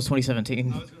 DuckTales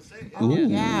 2017. I was going to say. Oh,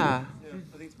 yeah.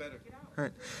 I think it's better. All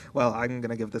right. Well, I'm going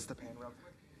to give this to Pan real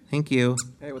quick. Thank you.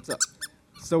 Hey, what's up?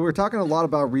 So we're talking a lot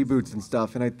about reboots and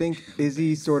stuff, and I think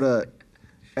Izzy sort of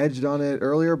edged on it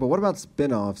earlier, but what about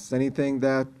spin-offs? Anything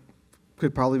that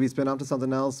could probably be spin-off to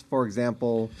something else? For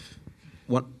example,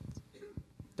 what?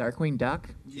 Darkwing Duck?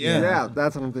 Yeah,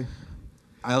 that's what I'm thinking.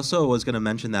 I also was going to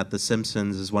mention that The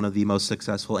Simpsons is one of the most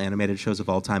successful animated shows of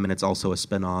all time, and it's also a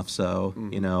spin-off. So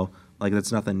like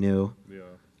that's nothing new. Yeah.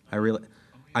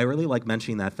 I really like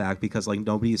mentioning that fact because like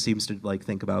nobody seems to like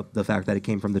think about the fact that it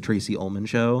came from the Tracy Ullman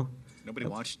show. Nobody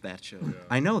watched that show. Yeah.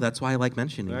 I know, that's why I like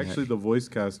mentioning it. Actually, the voice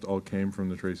cast all came from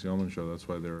the Tracy Ullman show. That's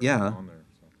why they're on there.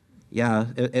 So. Yeah,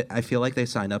 I feel like they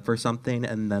signed up for something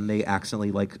and then they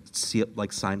accidentally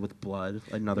signed with blood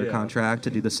another contract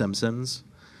to do The Simpsons.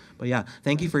 But yeah,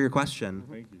 thank you for your question.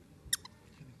 Thank you.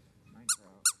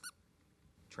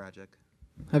 Tragic.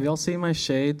 Have y'all seen my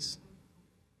shades?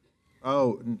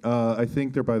 Oh, I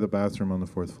think they're by the bathroom on the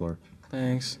 4th floor.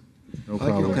 Thanks. No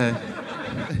problem.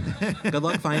 Okay. Good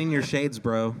luck finding your shades,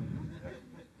 bro.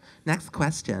 Next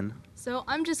question. So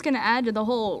I'm just going to add to the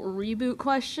whole reboot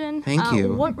question. Thank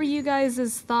you. What were you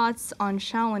guys' thoughts on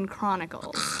Shaolin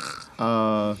Chronicles?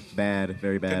 Bad,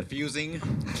 very bad. Confusing.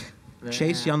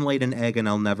 Chase Young laid an egg, and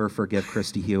I'll never forgive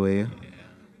Christy Huey.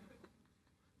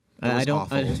 I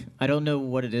don't know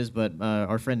what it is, but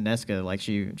our friend Nesca, like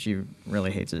she really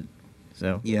hates it.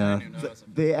 So yeah,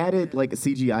 they added like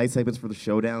CGI segments for the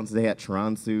showdowns. They had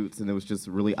Tron suits, and it was just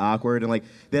really awkward. And like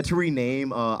they had to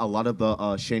rename a lot of the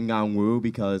Shengan Wu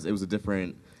because it was a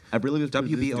different. I believe it was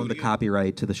WB owned the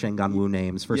copyright to the Shengan Wu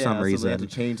names for some reason. So they had to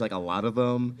change like a lot of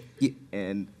them,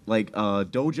 and like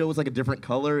Dojo was like a different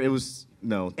color. It was.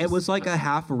 No, it was like a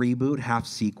half reboot, half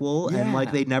sequel, and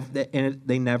like they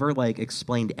never like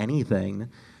explained anything.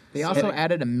 They also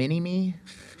added a mini-me.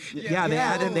 Yeah, they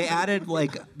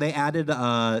added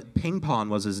Ping Pong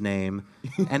was his name,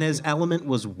 and his element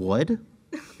was wood.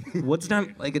 Wood's not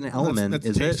like an element, that's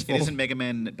is it? tasteful. It isn't Mega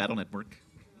Man Battle Network.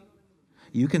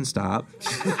 You can stop.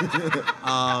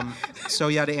 So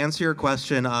yeah, to answer your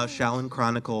question, Shaolin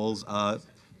Chronicles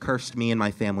cursed me and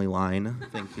my family line.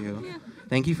 Thank you. Yeah.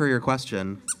 Thank you for your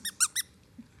question.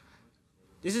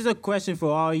 This is a question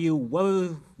for all you.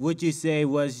 What would you say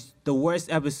was the worst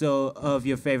episode of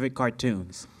your favorite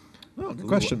cartoons? Oh, good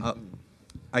question.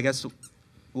 I guess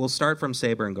we'll start from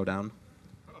Saber and go down.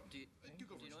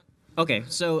 Okay,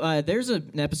 so there's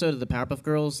an episode of the Powerpuff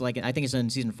Girls, like I think it's in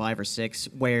season 5 or 6,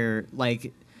 where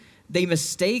like they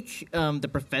mistake the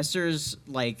professor's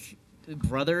like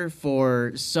brother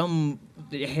for some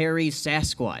hairy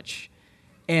Sasquatch,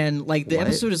 and like the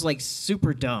episode is like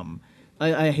super dumb.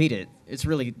 I hate it. It's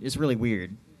really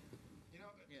weird.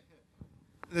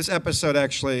 This episode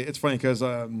actually, it's funny because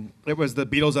it was the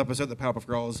Beatles episode, the Powerpuff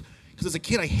Girls. Because as a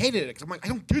kid, I hated it because I'm like, I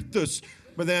don't get this.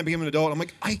 But then I became an adult. I'm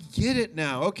like, I get it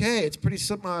now. Okay, it's pretty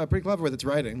clever with its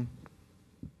writing.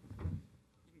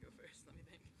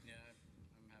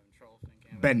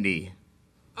 Bendy.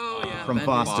 Oh yeah. From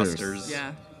Bendy. Foster's.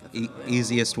 Yeah.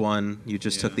 Easiest one. You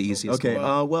just took the easiest Okay,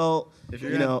 one. well,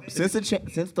 since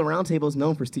the round table is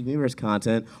known for Steve Universe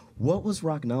content, what was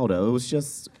Rocknaldo? It was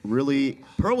just really...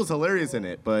 Pearl was hilarious in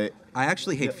it, but... I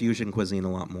actually hate fusion cuisine a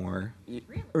lot more.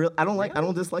 I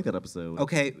don't dislike that episode.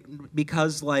 Okay,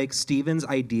 because like Steven's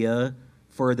idea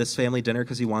for this family dinner,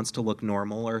 because he wants to look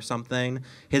normal or something,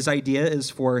 his idea is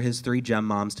for his 3 gem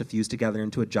moms to fuse together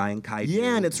into a giant kaiju.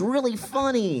 Yeah, and it's really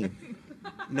funny.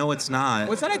 No, it's not.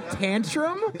 Was that a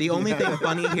tantrum? The only thing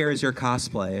funny here is your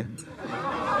cosplay.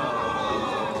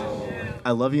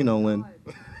 I love you, Nolan.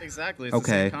 Exactly. It's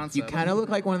Okay. the same concept. You kind of look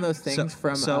like one of those things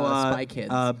from Spy Kids.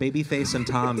 Babyface and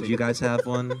Tom, do you guys have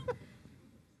one?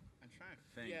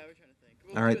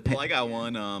 All right. Well, I got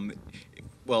one.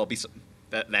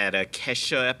 That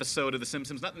Kesha episode of The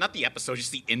Simpsons. Not the episode,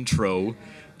 just the intro.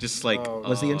 Just like.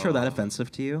 Was the intro that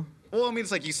offensive to you? Well, I mean,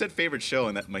 it's like you said favorite show,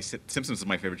 and that Simpsons is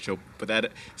my favorite show, but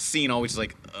that scene always is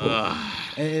like, ugh.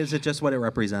 Is it just what it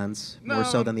represents more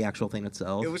so No. than the actual thing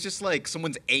itself? It was just like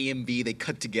someone's AMV they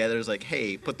cut together. It's like,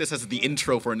 hey, put this as the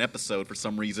intro for an episode for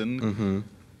some reason. Mm-hmm.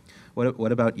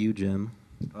 What about you, Jim?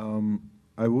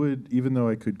 I would, even though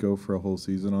I could go for a whole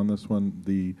season on this one,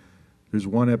 there's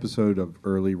one episode of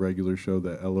early regular show,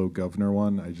 the LO Governor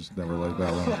one. I just never liked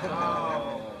that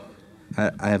one.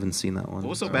 I haven't seen that one. What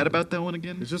was so bad about that one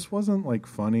again? It just wasn't like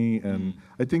funny, and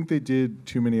I think they did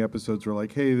too many episodes where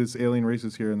like, hey, this alien race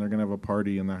is here, and they're gonna have a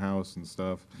party in the house and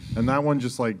stuff. And that one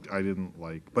just like I didn't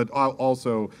like. But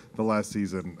also the last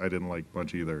season I didn't like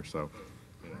much either. So.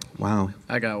 Wow.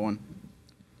 I got one.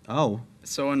 Oh.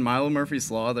 So in Milo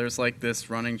Murphy's Law, there's like this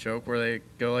running joke where they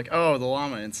go like, "Oh, the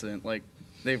llama incident," like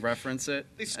they reference it.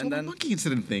 They stole the monkey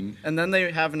incident thing. And then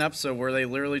they have an episode where they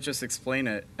literally just explain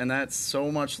it, and that's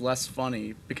so much less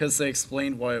funny because they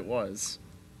explained what it was.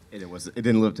 It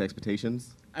didn't live up to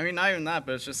expectations. I mean, not even that,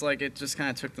 but it's just like it just kind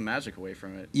of took the magic away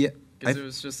from it. Yeah, because it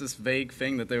was just this vague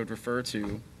thing that they would refer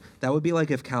to. That would be like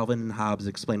if Calvin and Hobbes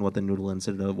explained what the noodle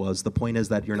incident was. The point is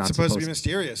that you're not supposed to be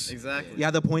mysterious. Exactly.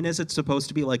 Yeah, the point is it's supposed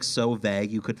to be like so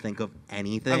vague you could think of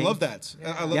anything. I love that.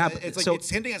 I love Yeah, that. It's like so- it's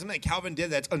hinting at something that Calvin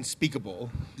did that's unspeakable.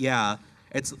 Yeah,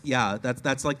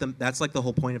 that's like the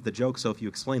whole point of the joke. So if you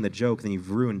explain the joke, then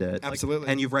you've ruined it. Absolutely.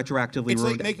 And you've retroactively It's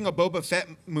ruined like making a Boba Fett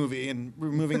movie and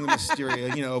removing the mystery,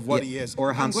 of what he is.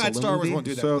 Or a Han I'm glad Solo Star Wars movie. won't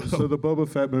do that. So the Boba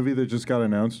Fett movie that just got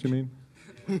announced, you mean?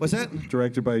 What's that?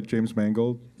 Directed by James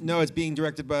Mangold. No, it's being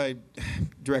directed by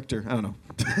director. I don't know.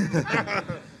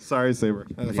 Sorry, Saber.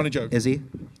 Funny joke. Is he?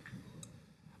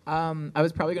 I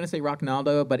was probably gonna say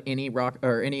Rocknaldo, but any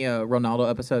Ronaldo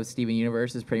episode of Steven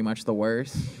Universe is pretty much the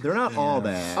worst. They're not all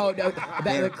bad. Oh no,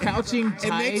 the Crouching makes us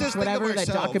Tides, think of whatever that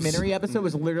ourselves. documentary episode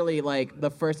was literally like the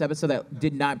first episode that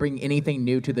did not bring anything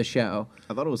new to the show.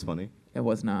 I thought it was funny. It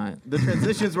was not. The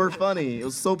transitions were funny. It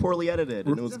was so poorly edited,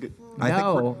 and it was good.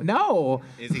 No.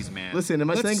 Izzy's mad. Listen, am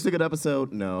I saying it's a good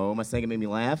episode? No. Am I saying it made me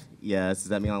laugh? Yes. Does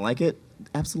that mean I like it?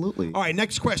 Absolutely. All right,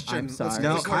 next question. I'm sorry.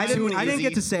 No, I didn't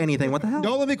get to say anything. What the hell?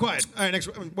 No, let me quiet. All right, next.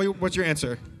 What's your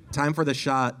answer? Time for the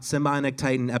shot. Symbionic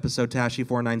Titan episode Tashi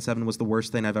 497 was the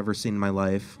worst thing I've ever seen in my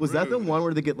life. Was that the one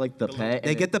where they get like the pet? They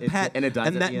and get the pet, and it dies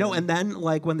at then the no, end? and then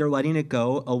like when they're letting it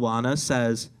go, Alana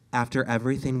says, "After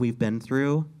everything we've been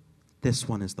through, this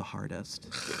one is the hardest."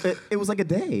 It was like a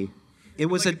day. It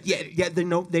was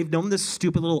they've known this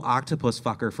stupid little octopus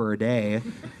fucker for a day,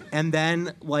 and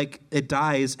then like it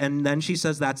dies, and then she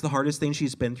says that's the hardest thing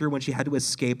she's been through when she had to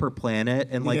escape her planet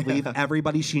and like leave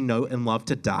everybody she know and loved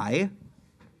to die.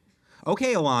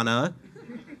 Okay, Alana,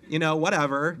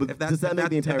 whatever. But does that make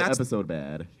the entire episode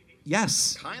bad?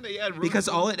 Yes. Kinda, yeah. Because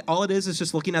all it is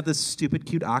just looking at this stupid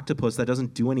cute octopus that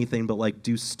doesn't do anything but like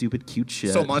do stupid cute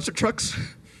shit. So monster trucks.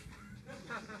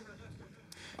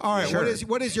 All right, Sure.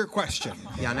 what is your question?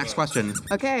 Yeah, next question.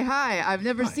 Okay, hi. I've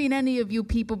never seen any of you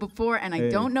people before, and I Hey.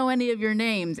 don't know any of your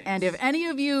names. And if any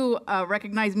of you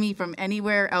recognize me from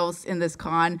anywhere else in this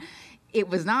con, it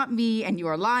was not me, and you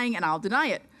are lying, and I'll deny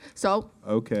it. So,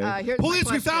 Okay. here's my Police, we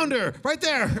question. found her right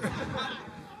there.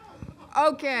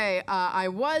 Okay, I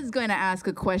was going to ask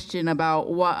a question about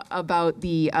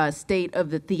the state of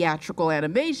the theatrical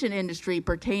animation industry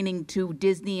pertaining to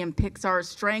Disney and Pixar's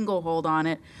stranglehold on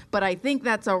it, but I think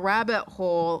that's a rabbit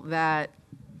hole that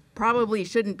probably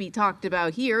shouldn't be talked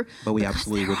about here. But we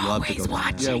absolutely would love to go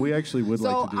down there. Yeah, we actually would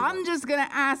So like to do I'm just going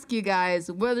to ask you guys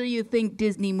whether you think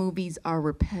Disney movies are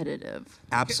repetitive.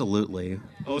 Absolutely.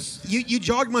 You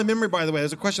jogged my memory, by the way.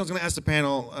 There's a question I was going to ask the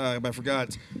panel, but I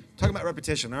forgot. Talking about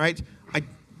repetition, all right? I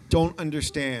don't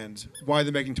understand why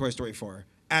they're making Toy Story 4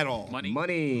 at all.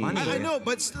 Money. I know,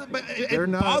 but it They're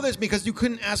not- bothers me because you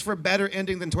couldn't ask for a better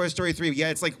ending than Toy Story 3. Yeah,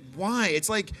 it's like, why? It's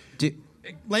like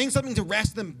laying something to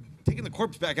rest them, taking the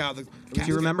corpse back out of the Do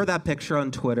you remember that picture on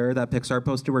Twitter, that Pixar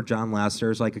poster where John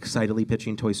Lasseter's like excitedly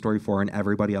pitching Toy Story 4 and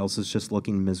everybody else is just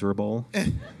looking miserable?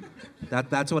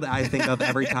 That's what I think of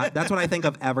every time. That's what I think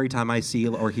of every time I see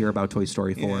or hear about Toy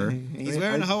Story 4. He's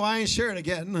wearing a Hawaiian shirt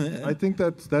again. I think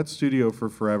that studio for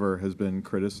forever has been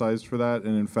criticized for that,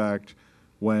 and in fact,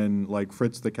 when like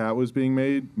Fritz the Cat was being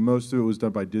made, most of it was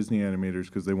done by Disney animators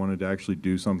because they wanted to actually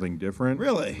do something different.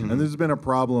 Really? And this has been a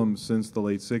problem since the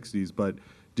late '60s, but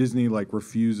Disney like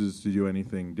refuses to do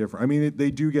anything different. I mean,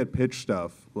 they do get pitch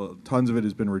stuff. Well, tons of it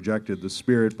has been rejected. The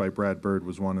Spirit by Brad Bird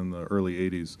was one in the early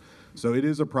 '80s, so it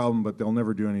is a problem. But they'll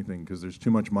never do anything because there's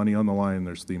too much money on the line.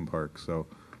 There's theme parks, so.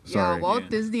 Sorry. Yeah, Walt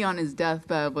Disney on his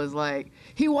deathbed was like,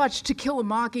 he watched To Kill a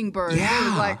Mockingbird. He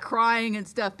was like crying and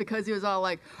stuff because he was all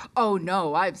like, oh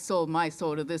no, I've sold my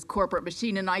soul to this corporate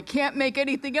machine and I can't make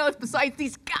anything else besides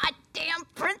these goddamn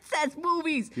princess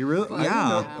movies. He really? But, I didn't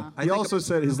know. He also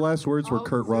said his last words were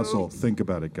Kurt Russell. Think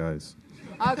about it, guys.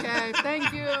 Okay,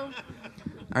 thank you. All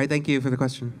right, thank you for the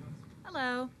question.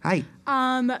 Hello. Hi.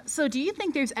 So do you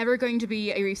think there's ever going to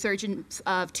be a resurgence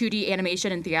of 2D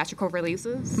animation and theatrical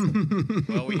releases?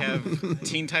 Well, we have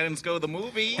Teen Titans Go the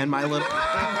movie. And My Little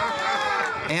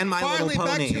Finally, back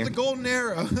Pony. to the golden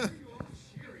era.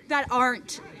 That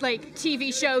aren't like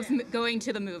TV shows going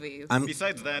to the movies.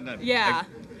 Besides that, Yeah.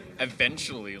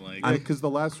 eventually, like. Because the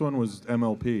last one was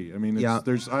MLP. I mean, I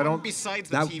don't. Besides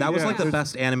the That, TV that was show. like the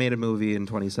best animated movie in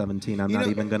 2017. I'm not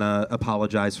even gonna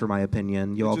apologize for my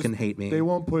opinion. You all just- can hate me. They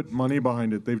won't put money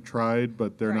behind it. They've tried,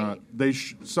 but they're not.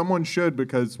 Someone should,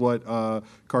 because what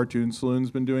Cartoon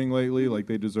Saloon's been doing lately, like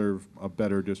they deserve a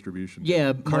better distribution.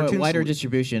 Yeah, Cartoon wider Saloon-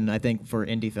 distribution, I think, for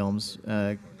indie films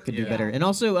could do Yeah. better. And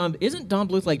also, isn't Don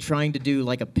Bluth like trying to do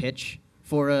like a pitch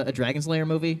for a Dragon Slayer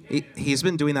movie? He's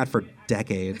been doing that for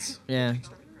decades. Yeah.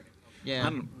 Yeah.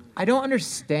 I don't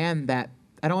understand that.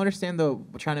 I don't understand the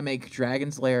trying to make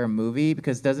Dragon Slayer a movie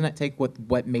because doesn't it take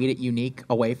what made it unique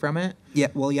away from it? Yeah,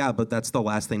 well, yeah, but that's the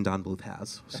last thing Don Bluth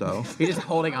has. So He's just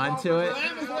holding on to it.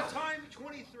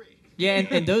 Yeah,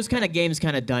 and those kind of games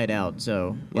kind of died out.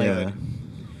 So like, yeah.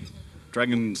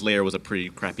 Dragon's Lair was a pretty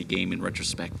crappy game in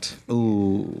retrospect.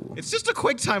 Ooh. It's just a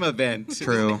quick time event.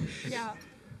 True. Yeah.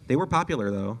 They were popular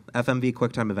though. FMV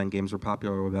QuickTime event games were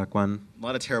popular way back when. A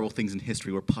lot of terrible things in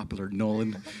history were popular,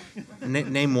 Nolan.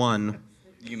 Name one.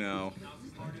 You know.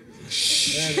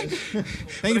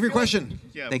 Thank you for your question.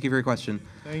 Yeah. Thank you for your question.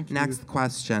 Thank you. Next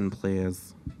question,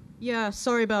 please. Yeah,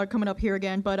 sorry about coming up here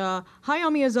again, but Hayao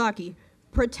Miyazaki,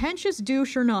 pretentious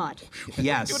douche or not?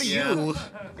 Yes. What do you?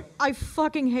 I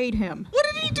fucking hate him. What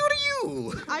did he do to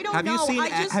you? I don't Have know. you seen I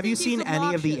just Have you think he's seen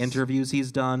any of the obnoxious. interviews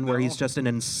he's done where he's just an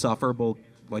insufferable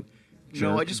like?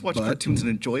 No, I jerk, just watch but cartoons and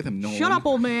enjoy them, Nolan. Shut up,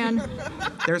 old man.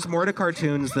 There's more to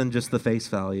cartoons than just the face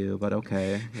value, but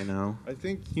okay, you know. I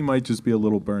think he might just be a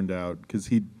little burned out because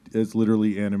he has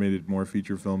literally animated more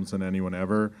feature films than anyone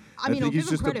ever. I mean, think I'll he's give him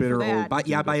just a credit for bitter that. old. But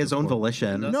yeah, by his own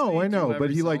volition. No, I know, but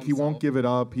every he song he won't give it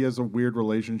up. He has a weird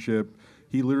relationship.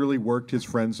 He literally worked his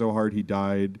friend so hard he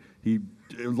died. He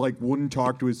wouldn't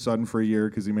talk to his son for a year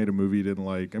because he made a movie he didn't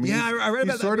like. I mean, Yeah, I read about he's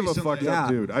that sort of a recently. fucked Yeah. up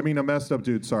dude. I mean, a messed up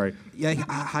dude. Sorry. Yeah,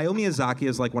 Hayao Miyazaki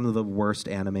is like one of the worst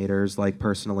animators, like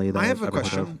personally. That I have I've a ever heard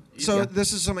question. of. So Yeah.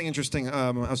 this is something interesting.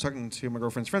 I was talking to my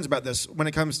girlfriend's friends about this. When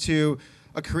it comes to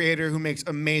a creator who makes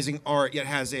amazing art yet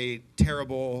has a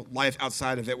terrible life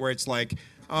outside of it, where it's like,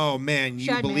 oh man, you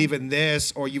Shagman. believe in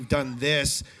this or you've done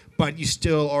this, but you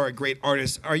still are a great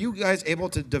artist. Are you guys able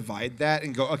to divide that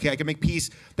and go, okay, I can make peace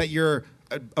that you're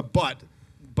a butt,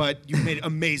 but you made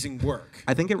amazing work?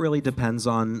 I think it really depends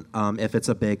on if it's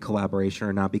a big collaboration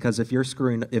or not. Because if you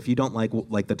don't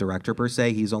like the director per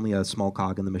se, he's only a small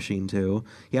cog in the machine too.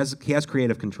 He has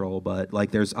creative control, but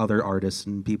like there's other artists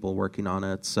and people working on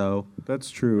it. So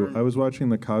That's true. I was watching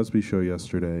the Cosby Show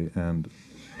yesterday, and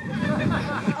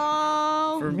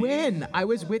Oh, When? I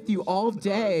was with you all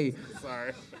day.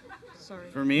 Sorry. sorry.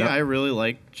 For me, I really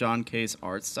like John Kay's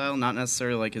art style. Not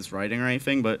necessarily like his writing or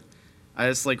anything, but I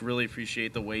just like really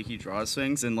appreciate the way he draws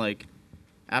things. And like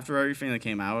after everything that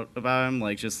came out about him,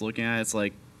 like just looking at it, it's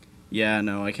like, yeah,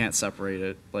 no, I can't separate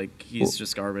it. Like he's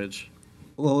just garbage.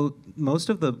 well, most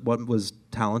of what was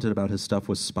talented about his stuff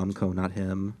was Spumco, not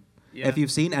him. Yeah. If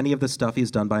you've seen any of the stuff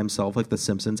he's done by himself, like the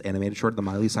Simpsons animated short, the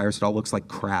Miley Cyrus, it all looks like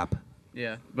crap.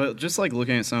 Yeah, but just like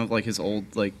looking at some of like his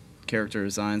old like character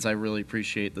designs, I really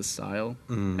appreciate the style,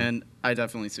 and I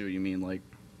definitely see what you mean. Like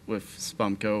with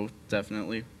Spumco,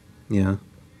 definitely. Yeah.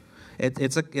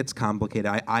 It's complicated.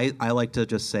 I like to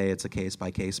just say it's a case by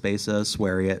case basis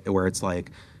where it's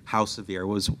like how severe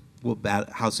was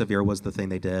the thing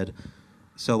they did.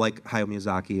 So like Hayao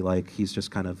Miyazaki, like he's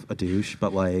just kind of a douche,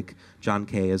 but like John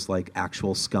Kay is like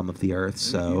actual scum of the earth.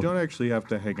 So you don't actually have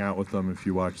to hang out with them if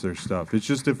you watch their stuff. It's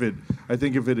just I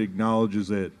think if it acknowledges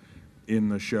it in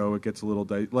the show, it gets a little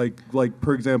like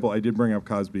for example, I did bring up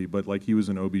Cosby, but like he was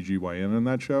an OBGYN in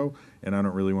that show, and I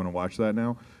don't really want to watch that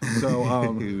now.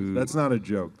 So that's not a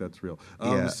joke, that's real.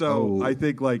 Yeah. So I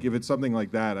think like if it's something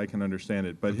like that, I can understand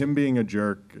it. But him being a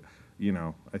jerk,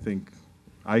 I think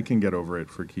I can get over it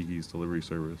for Kiki's delivery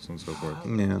service and so forth.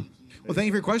 yeah. Well, thank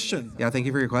you for your question. Yeah, thank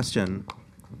you for your question.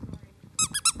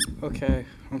 Okay,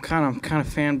 I'm kind of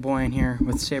fanboying here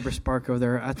with Saber Spark over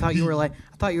there. I thought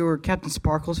you were Captain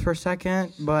Sparkles for a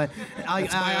second, but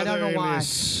I don't know why.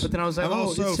 But then I was like, I'm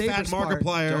also it's Saber Fat Spark.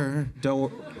 Markiplier.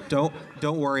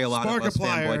 Don't worry. A lot of us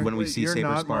fanboyed when we see You're Saber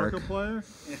not Spark.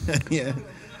 Markiplier? Yeah.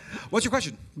 What's your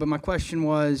question? But my question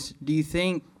was, do you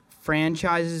think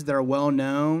franchises that are well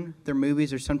known, their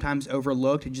movies are sometimes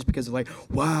overlooked just because of like,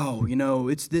 wow,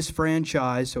 it's this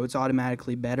franchise, so it's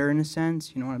automatically better in a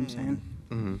sense? You know what I'm saying?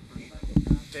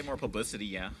 Mm-hmm. Say more publicity,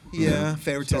 yeah. Yeah, Star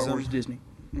favoritism. Wars, Disney.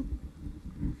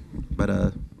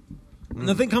 But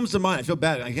Nothing comes to mind. I feel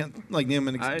bad. I can't like name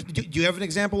an. Do you have an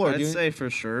example? Or I'd do you? say for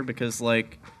sure because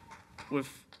like with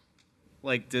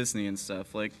like Disney and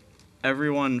stuff, like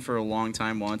everyone for a long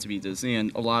time wanted to be Disney,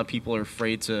 and a lot of people are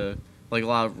afraid to. Like a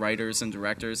lot of writers and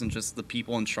directors and just the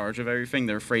people in charge of everything,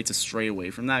 they're afraid to stray away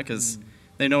from that because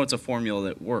they know it's a formula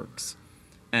that works.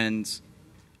 And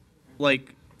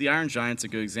like the Iron Giant's a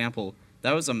good example.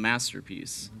 That was a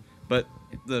masterpiece, but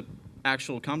the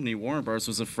actual company Warner Bros.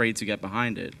 Was afraid to get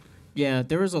behind it. Yeah,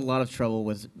 there was a lot of trouble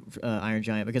with Iron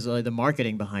Giant because the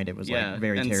marketing behind it was like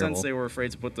very and terrible. since they were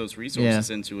afraid to put those resources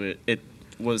into it, it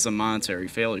was a monetary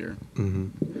failure.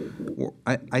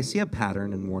 I see a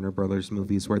pattern in Warner Brothers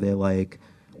movies where they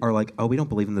are like, oh, we don't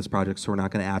believe in this project, so we're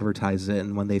not going to advertise it.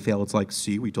 And when they fail, it's like,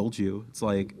 see, we told you. It's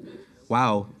like,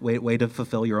 Wow, way to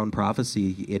fulfill your own prophecy,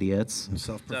 you idiots.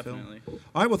 Definitely.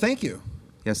 All right, well, thank you.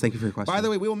 Yes, thank you for your question. By the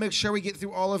way, we will make sure we get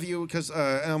through all of you because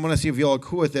I want to see if you all are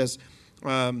cool with this.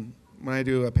 When I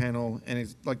do a panel and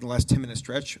it's like the last 10-minute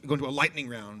stretch, we go into a lightning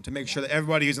round to make sure that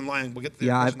everybody who's in line will get their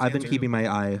Yeah, questions I've been answered. keeping my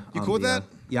eye. You on cool with the, that?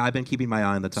 Yeah, I've been keeping my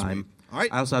eye on the time. All right.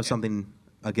 I also have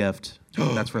a gift.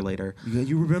 That's for later.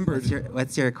 You remembered.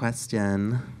 What's your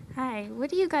question? Hi, what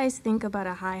do you guys think about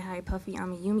a Hi Puffy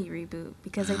Amiyumi reboot?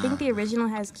 Because I think the original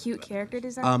has cute character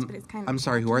designs, but it's kind of. I'm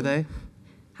sorry, who are they?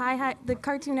 Hi, the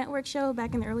Cartoon Network show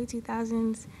back in the early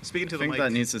 2000s. Speaking to I the think mic.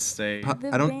 that needs to stay. The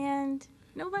band.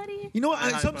 Nobody. You know what?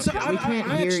 We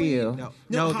can't hear you.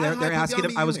 No, Hi, they're asking.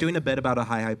 Puffy I was Amiyumi. doing a bit about a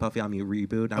Hi Puffy Ami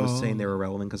reboot. I was saying they were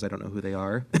relevant because I don't know who they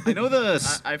are. I know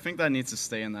the. I think that needs to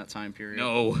stay in that time period.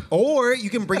 No. Or you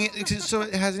can bring it. So,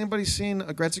 has anybody seen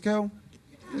Agretzico?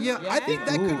 Yeah, I think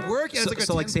that could work as So- like a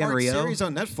so like 10-part Sanrio? series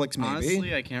on Netflix, maybe.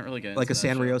 Honestly, I can't really get Like a into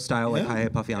that show. Sanrio style, like Yeah. Hi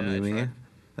Puffy Ami.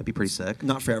 That'd be pretty sick.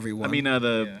 Not for everyone. I mean,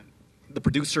 the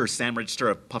producer Sam Register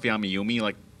of Puffy Amiyumi,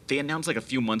 like they announced like a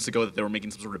few months ago that they were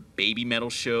making some sort of baby metal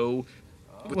show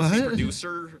with the same What?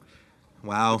 producer.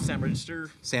 Wow. Sam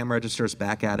Register. Sam Register's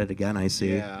back at it again. I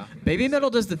see. Yeah. Baby Metal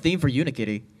does the theme for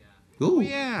Unikitty. Ooh. Oh,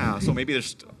 yeah. So maybe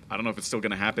there's. I don't know if it's still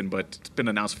gonna happen, but it's been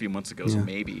announced a few months ago, so Yeah.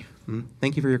 maybe.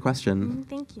 Thank you for your question.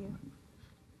 Thank you.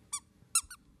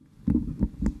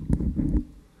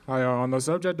 Hi, on the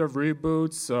subject of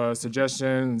reboots,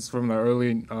 suggestions from the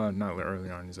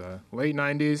late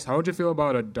 90s, how would you feel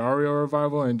about a Dario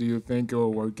revival, and do you think it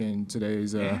will work in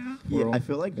today's Yeah, world? I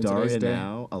feel like in today's Daria day?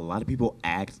 now, a lot of people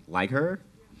act like her.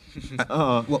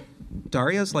 Well,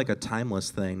 Daria's like a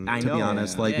timeless thing, I to be know.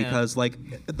 honest. Yeah. Like Yeah. because like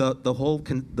the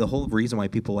whole reason why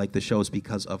people like the show is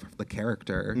because of the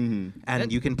character,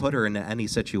 and you can put her into any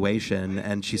situation,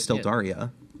 and she's still Yeah.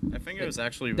 Daria. I think it was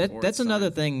actually. That's before its another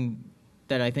thing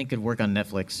that I think could work on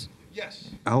Netflix. Yes.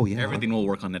 Oh yeah. Everything will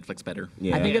work on Netflix better.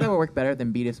 I think it would work better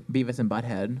than Beavis and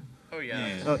Butthead. Oh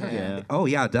yeah. Oh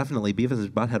yeah, definitely. Beavis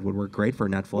and Butthead would work great for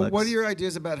Netflix. Well, what are your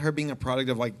ideas about her being a product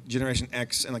of like Generation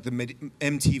X and like the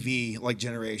MTV like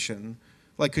generation?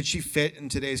 Like, could she fit in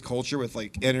today's culture with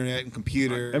like internet and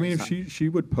computer? I mean, if she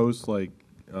would post like,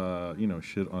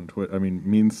 shit on Twitter. I mean,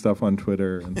 mean stuff on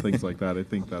Twitter and things like that. I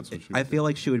think that's what she. I feel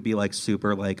like she would be like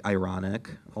super like ironic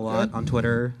a lot on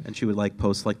Twitter, and she would like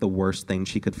post like the worst thing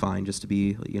she could find just to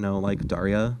be like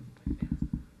Daria.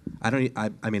 I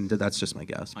mean that's just my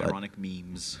guess. But Ironic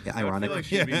memes. Yeah, I feel ironic. like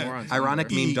she'd be more on Ironic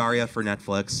Tumblr. meme Daria for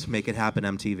Netflix. Make it happen,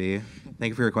 MTV.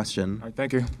 Thank you for your question. All right,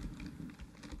 thank you.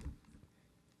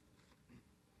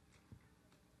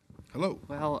 Hello.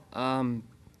 Well, can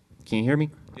you hear me?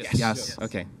 Yes. Yes.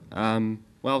 Okay.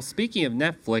 Well, speaking of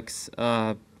Netflix,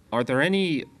 are there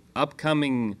any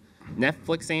upcoming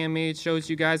Netflix animated shows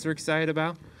you guys are excited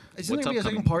about? Isn't there gonna be a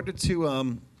second part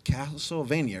to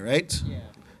Castlevania, right?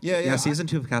 Yeah. Season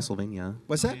 2 of Castlevania.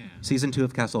 What's that? Season 2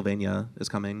 of Castlevania is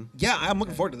coming. Yeah, I'm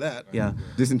looking forward to that. Yeah.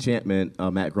 Disenchantment,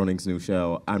 Matt Groening's new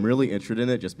show. I'm really interested in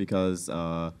it just because,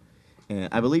 and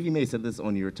I believe you may have said this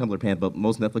on your Tumblr pan, but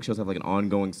most Netflix shows have like an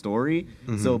ongoing story.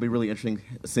 So it'll be really interesting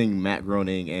seeing Matt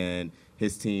Groening and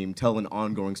his team tell an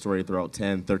ongoing story throughout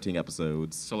 10, 13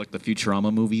 episodes. So like the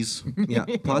Futurama movies. Yeah.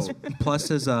 Plus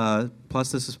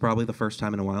this is probably the first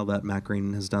time in a while that Matt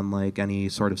Groening has done like any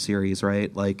sort of series,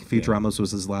 right? Like Futurama's was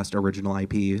his last original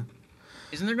IP.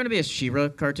 Isn't there going to be a She-Ra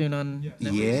cartoon on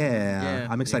Netflix? Yeah.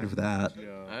 I'm excited for that.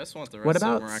 I just want the rest What of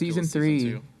about Miraculous season Season 3?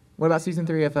 2. What about season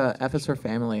 3 of F is for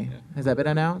Family? Has that been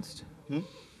announced?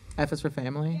 F is for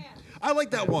Family? I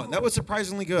like that one. That was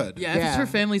surprisingly good. Yeah, F is for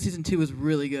Family season 2 was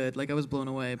really good. Like I was blown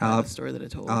away by the story that it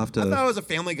told. I'll have to. I thought it was a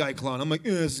Family Guy clone. I'm like,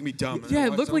 this is gonna be dumb. Yeah,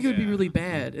 it looked like it would be really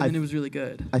bad, and I- then it was really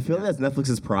good. I feel like that's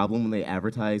Netflix's problem when they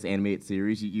advertise animated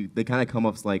series. They kind of come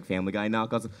up as like Family Guy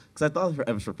knockoffs. Because I thought for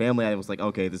F for Family, I was like,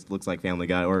 okay, this looks like Family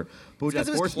Guy. Or because BoJack of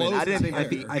his Horseman, clothes I didn't and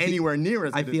think hair. anywhere near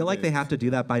as I good feel as like it they is. have to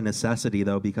do that by necessity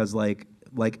though, because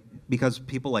because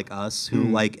people like us who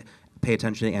like pay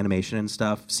attention to animation and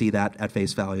stuff see that at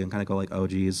face value and kind of go like, oh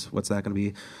geez, what's that going to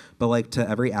be? But like to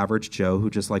every average Joe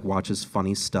who just like watches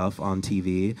funny stuff on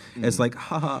TV, it's like,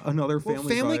 haha, another Well,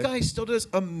 Family Family Guy. Guy still does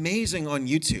amazing on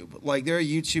YouTube. Like there are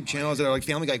YouTube channels that are like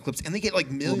Family Guy clips, and they get like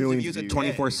millions of views a day.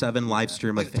 24/7 live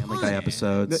stream of Family Guy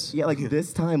episodes. Yeah, like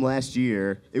this time last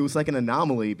year, it was like an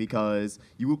anomaly because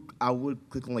I would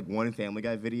click on like one Family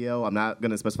Guy video. I'm not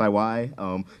gonna specify why.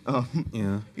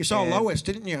 Yeah. You saw and- Lois,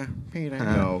 didn't you, Peter?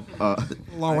 No.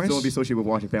 Lois? I still would be associated with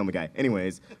watching Family Guy.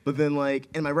 Anyways, but then like,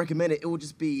 and my recommended, it would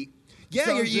just be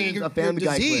Yeah, you're dozens of Family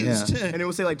Guy diseased. clips, and it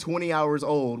would say like 20 hours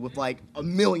old with like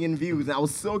 1 million views, and I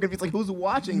was so confused. Like, who's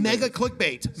watching? Mega this?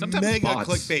 clickbait. Sometimes Mega bots.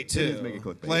 clickbait It is too. mega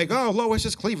clickbait. Like, oh,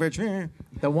 Lois's cleavage.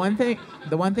 The one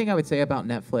thing I would say about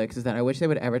Netflix is that I wish they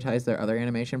would advertise their other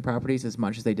animation properties as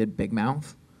much as they did Big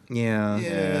Mouth.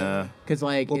 Yeah. Because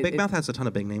like, Well, Big Mouth has a ton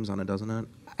of big names on it, doesn't it?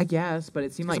 I guess, but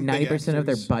it seemed like Some big 90% of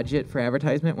their actors. budget for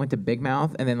advertisement went to Big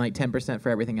Mouth, and then like 10% for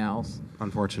everything else.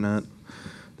 Unfortunate.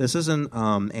 This isn't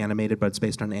animated, but it's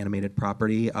based on an animated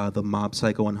property. The Mob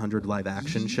Psycho 100 live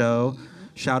action show.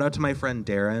 Shout out to my friend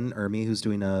Darren Ermy, who's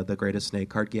doing the Greatest Snake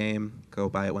card game. Go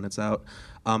buy it when it's out.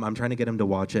 I'm trying to get him to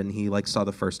watch it, and he saw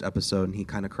the first episode, and he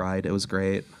kind of cried. It was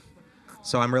great.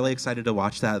 So I'm really excited to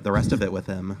watch the rest of it with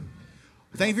him.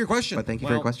 Thank you for your question. But thank you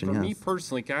for your question. For Yes. me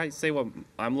personally, can I say what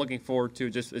I'm looking forward to?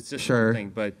 It's just Sure. one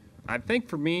thing, but I think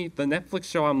for me, the Netflix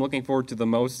show I'm looking forward to the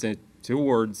most in 2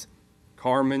 words: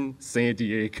 Carmen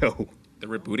Sandiego. They're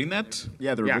rebooting that?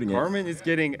 Yeah, they're rebooting it. Carmen is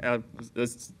getting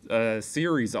a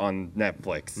series on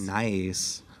Netflix.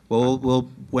 Nice. Well,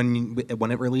 when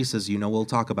it releases, we'll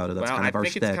talk about it. That's well, kind of I our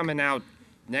think shtick. it's coming out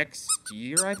next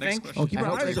year. I think. I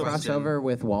hope they cross over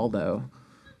with Waldo.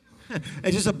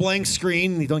 It's just a blank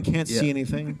screen. You can't Yeah. see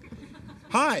anything.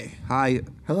 Hi. Hi.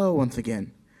 Hello once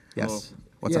again. Yes.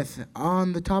 What's yes.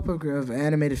 On the topic of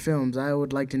animated films, I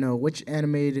would like to know which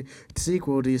animated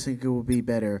sequel do you think it will be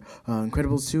better,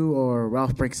 Incredibles 2 or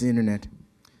Ralph Breaks the Internet?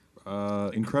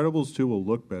 Incredibles 2 will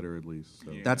look better at least.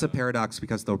 So. That's a paradox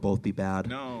because they'll both be bad.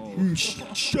 No.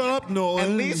 Shut up, Nolan.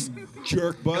 At least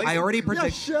jerk butt. I already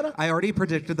shut up. I already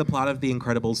predicted the plot of The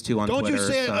Incredibles 2 on Don't Twitter. you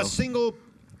say so. a single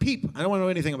peep. I don't want to know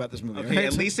anything about this movie. Okay, right?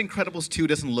 at least Incredibles 2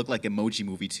 doesn't look like Emoji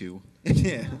Movie 2.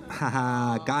 Yeah.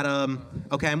 Haha, got him.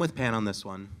 Okay, I'm with Pan on this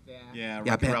one. Yeah,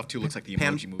 Wreck-It Ralph 2 looks like the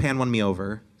Pan, Emoji Movie. Pan won me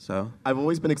over. So I've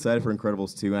always been excited for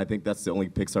Incredibles 2, and I think that's the only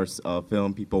Pixar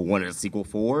film people wanted a sequel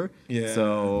for. Yeah.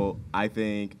 So I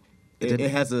think it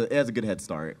has a good head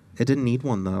start. It didn't need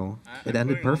one though. It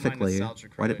ended perfectly.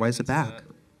 Why is it back?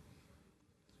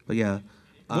 But yeah.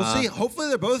 We'll see. Hopefully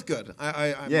they're both good.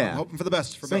 I'm Yeah. hoping for the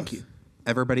best for Thank both. you.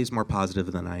 Everybody's more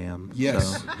positive than I am.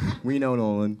 Yes. We know,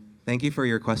 Nolan. Thank you for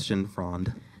your question,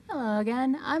 Frond. Hello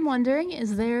again. I'm wondering,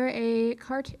 is there a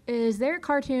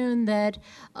cartoon that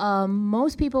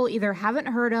most people either haven't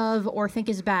heard of or think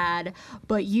is bad,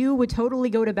 but you would totally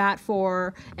go to bat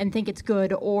for and think it's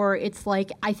good, or it's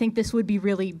like, I think this would be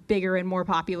really bigger and more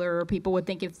popular, or people would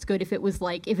think it's good if it was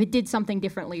like, if it did something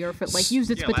differently, or if it like used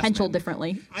its potential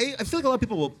differently. I feel like a lot of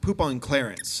people will poop on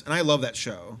Clarence, and I love that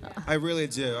show. I really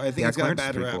do. I think Yeah, it's got a Clarence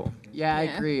bad is rap. pretty cool. Yeah, I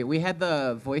agree. We had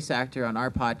the voice actor on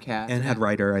our podcast. And head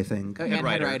writer, I think. And head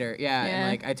writer, yeah. And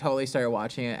like, I totally started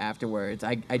watching it afterwards.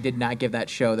 I did not give that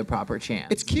show the proper chance.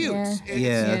 It's cute.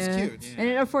 Yeah. It's cute. And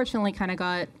it unfortunately kind of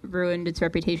got ruined its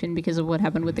reputation because of what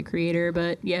happened with the creator,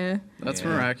 but yeah. That's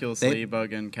Miraculous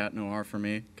Ladybug and Cat Noir for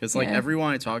me. Because, like, Yeah.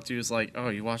 everyone I talk to is like, oh,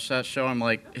 you watched that show? I'm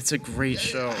like, it's a great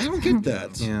show. I don't get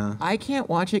that. Yeah. I can't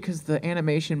watch it because the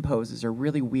animation poses are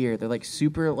really weird. They're like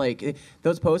super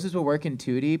those poses will work in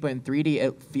 2D, but in 3D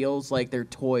it feels like they're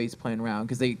toys playing around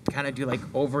because they kind of do like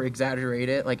over exaggerate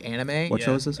it like anime. What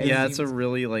show is this? Yeah, it's a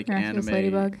really, like, Miraculous anime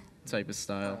Ladybug. type of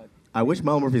style. I wish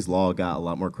Mile Murphy's Law got a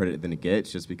lot more credit than it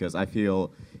gets, just because I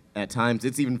feel at times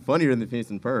it's even funnier than Phineas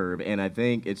and Ferb, and I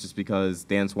think it's just because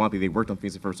Dan Swampy, they worked on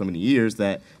Phineas and Ferb so many years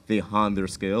that they honed their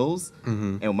skills.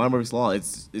 Mhm. And with Mile Murphy's Law,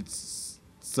 it's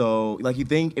so like you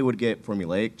think it would get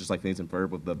formulaic, just like Phineas and Ferb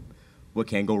with the what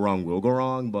can go wrong will go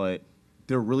wrong, but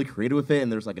they're really creative with it,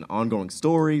 and there's like an ongoing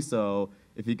story. So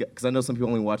if you, because I know some people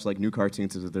only watch like new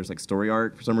cartoons if there's like story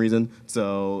arc for some reason.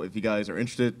 So if you guys are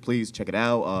interested, please check it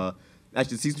out.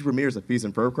 Actually, the season 2 premiere is a Phineas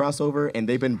and Ferb crossover, and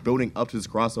they've been building up to this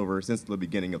crossover since the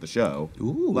beginning of the show.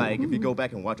 Ooh. Like, if you go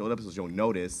back and watch old episodes, you'll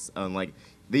notice, like,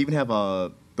 they even have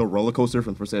the roller coaster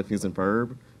from the first Phineas and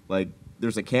Ferb. Like,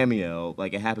 there's a cameo,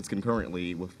 like, it happens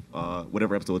concurrently with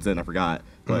whatever episode it's in, I forgot.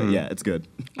 But yeah, it's good.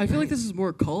 I feel like this is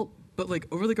more cult, but like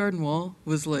Over the Garden Wall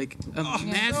was like a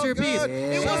masterpiece.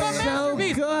 It was a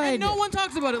masterpiece. And no one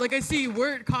talks about it. Like I see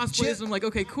word cosplays and I'm like,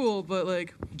 okay, cool, but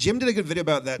like Jim did a good video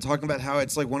about that, talking about how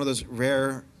it's like one of those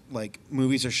rare like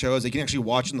movies or shows that you can actually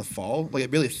watch in the fall. Like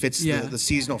it really fits the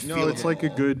seasonal feel. No, of it's it. like a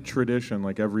good tradition.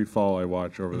 Like every fall, I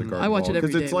watch Over the Garden I watch it Wall. every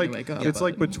 'Cause day it's when I like wake up, it's but-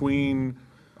 like between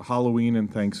Halloween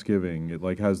and Thanksgiving. It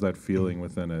like has that feeling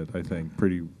within it. I think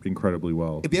pretty incredibly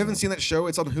well. If you haven't seen that show,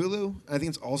 it's on Hulu. I think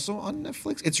it's also on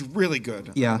Netflix. It's really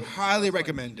good. Yeah. Highly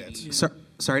recommend it.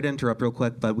 Sorry to interrupt real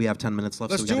quick, but we have 10 minutes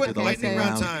left. Let's so we gotta do it. do the lightning Lightning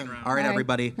round. round time. All right,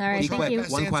 everybody. All right, Be thank quick. you.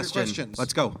 One Answer question. questions.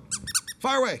 Let's go.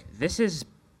 Fire away. This is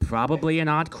probably an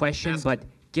odd question, but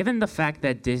given the fact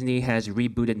that Disney has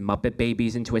rebooted Muppet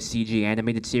Babies into a CG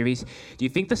animated series, do you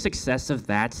think the success of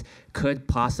that could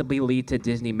possibly lead to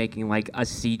Disney making like a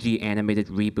CG animated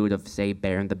reboot of, say,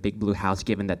 Bear in the Big Blue House,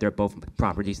 given that they're both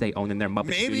properties they own in their Muppet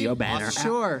Maybe. Studio banner?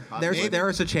 Sure. There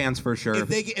is a chance for sure.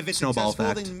 If it's Snowball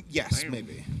successful, effect. then yes,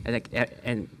 maybe.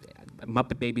 And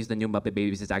Muppet Babies, the new Muppet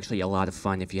Babies, is actually a lot of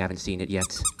fun if you haven't seen it yet.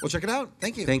 We'll check it out.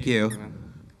 Thank you. Thank you.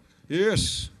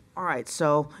 Yes. All right,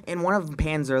 so in one of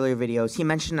Pan's earlier videos, he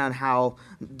mentioned on how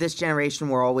this generation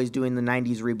we're always doing the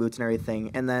 90s reboots and everything.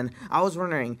 And then I was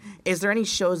wondering, is there any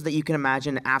shows that you can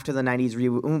imagine after the 90s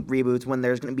reboots when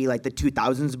there's going to be like the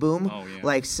 2000s boom? Oh, yeah.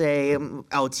 Like, say,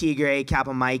 El Tigre,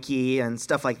 Kappa Mikey, and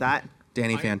stuff like that?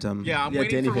 Danny Phantom. Yeah, I'm Yeah,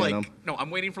 waiting Danny for Phantom.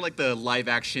 I'm waiting for like the live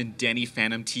action Danny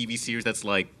Phantom TV series that's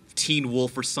like Teen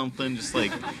Wolf or something, just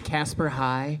like Casper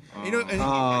High. You know,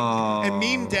 and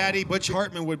Meme Daddy Butch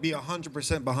Hartman would be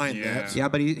 100% behind that. Yeah,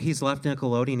 but he's left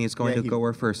Nickelodeon. He's going Yeah, to go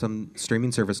work for some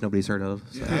streaming service nobody's heard of.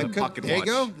 So. Yeah, there you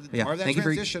go. Yeah, Part of that thank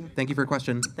transition. you for your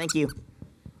question. Thank you.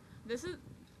 This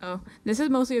is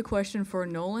mostly a question for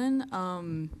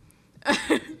Nolan.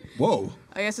 Whoa.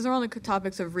 I guess it's around the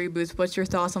topics of reboots. What's your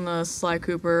thoughts on the Sly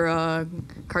Cooper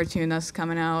cartoon that's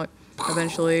coming out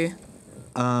eventually?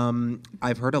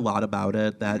 I've heard a lot about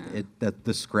it that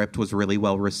the script was really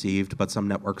well received, but some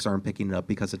networks aren't picking it up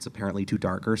because it's apparently too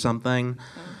dark or something.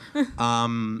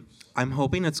 I'm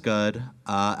hoping it's good.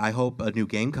 I hope a new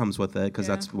game comes with it because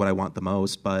that's what I want the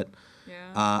most. But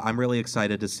I'm really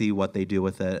excited to see what they do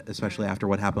with it, especially after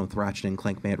what happened with Ratchet and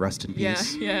Clank. May it rest in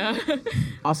peace. Yeah.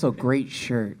 Also, great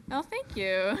shirt. Oh, thank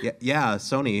you. Yeah.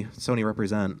 Sony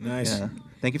represent. Nice. Yeah.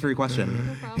 Thank you for your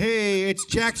question. Hey, it's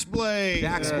Jax Blade.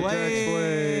 Jax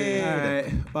Blade. All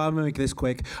right. Well, I'm gonna make this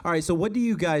quick. All right. So, what do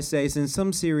you guys say? Since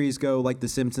some series go like The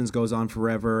Simpsons goes on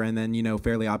forever, and then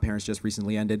Fairly Odd Parents just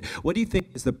recently ended. What do you think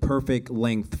is the perfect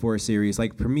length for a series?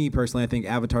 Like for me personally, I think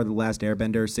Avatar: The Last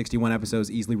Airbender, 61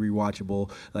 episodes, easily rewatchable,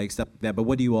 like stuff like that. But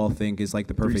what do you all think is like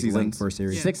the perfect length for a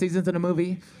series? 6 seasons in a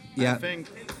movie. Yeah. I think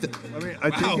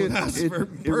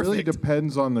it really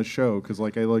depends on the show because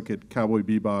like I look at Cowboy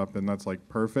Bebop and that's like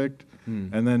perfect,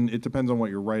 and then it depends on what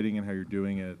you're writing and how you're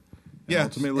doing it. And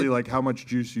ultimately, like how much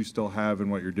juice you still have in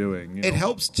what you're doing. You It know?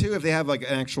 helps too if they have like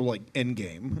an actual like end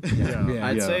game.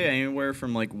 I'd say anywhere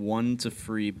from like 1 to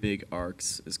 3 big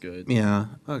arcs is good. Yeah.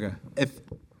 Okay. If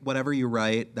whatever you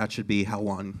write, that should be how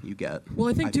long you get. Well,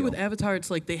 I think too feel. with Avatar, it's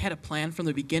like they had a plan from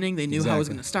the beginning. They knew how it was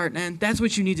going to start and end. That's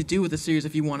what you need to do with a series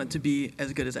if you want it to be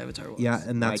as good as Avatar was. Yeah,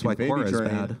 and that's why Korra is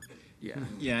bad.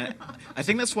 Yeah, I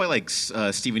think that's why like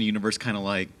Steven Universe kind of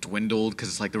like dwindled because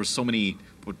it's like there were so many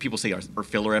what people say are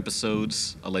filler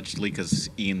episodes allegedly because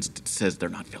Ian says they're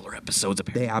not filler episodes.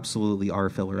 Apparently, They absolutely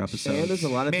are filler episodes. And there's a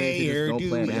lot of things that Mayor just don't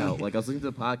plan Dewey. out. Like I was listening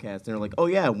to the podcast, and they're like, "Oh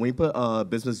yeah, when we put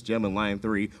Business Gem in Lion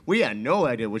 3, we had no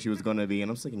idea what she was going to be." And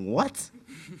I'm thinking, "What?"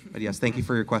 But yes, thank you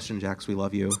for your question, Jax. We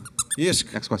love you. Yes.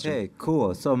 Next question. Hey,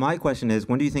 cool. So my question is,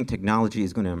 when do you think technology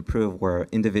is going to improve where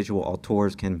individual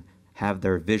auteurs can have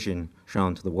their vision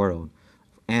shown to the world?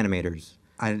 Animators.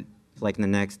 Like in the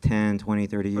next 10, 20,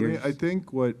 30 years? I mean, I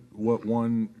think what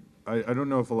one I don't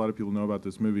know if a lot of people know about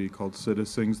this movie called Sita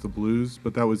Sings the Blues,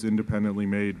 but that was independently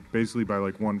made basically by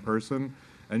like one person,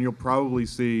 and you'll probably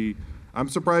see. I'm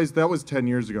surprised that was 10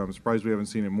 years ago. I'm surprised we haven't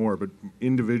seen it more. But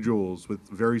individuals with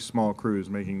very small crews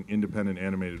making independent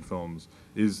animated films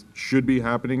should be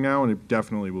happening now, and it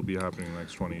definitely will be happening in the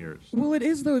next 20 years. Well, it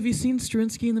is though. Have you seen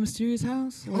Strunsky and the Mysterious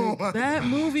House? Like, that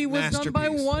movie was done by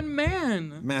Masterpiece. one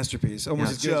man. Masterpiece.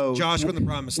 Almost as good So, as Joshua and the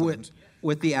Promised Land.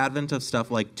 With the advent of stuff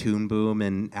like Toon Boom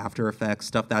and After Effects,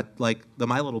 stuff that like the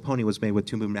My Little Pony was made with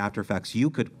Toon Boom and After Effects, you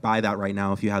could buy that right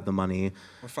now if you had the money.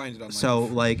 Or find it online. So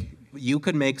like you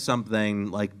could make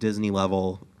something like Disney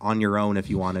level on your own if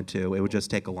you wanted to. It would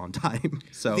just take a long time.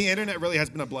 So The internet really has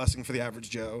been a blessing for the average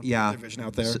Joe. yeah. The vision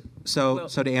out there. So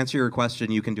to answer your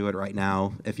question, you can do it right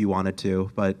now if you wanted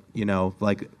to, but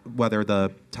like whether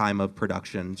the time of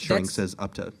production shrinks is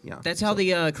up to That's how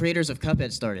the creators of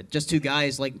Cuphead started. Just 2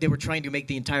 guys, like they were trying to make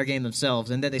the entire game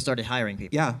themselves, and then they started hiring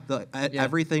people. Yeah,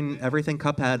 everything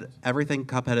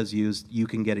Cuphead has used, you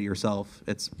can get it yourself.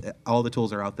 All the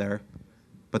tools are out there.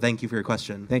 But thank you for your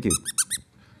question. Thank you.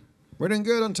 We're doing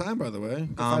good on time, by the way.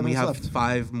 We have left.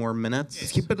 5 more minutes.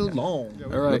 Let's keep it long.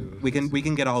 All right. We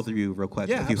can get all through you real quick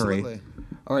if you hurry.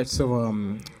 All right. So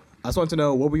I just wanted to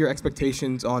know what were your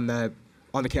expectations on the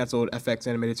canceled FX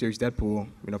animated series Deadpool?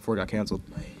 Before it got canceled.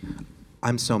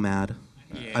 I'm so mad.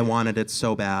 I wanted it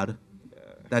so bad.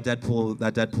 That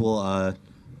Deadpool.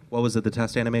 What was it? The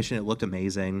test animation. It looked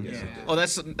amazing. Oh,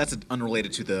 that's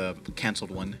unrelated to the canceled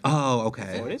one. Oh,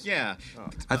 okay. Goonies? Yeah.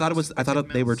 I thought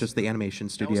they were just the animation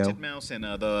That was studio. Titmouse, and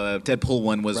the Deadpool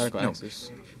one was Radical no.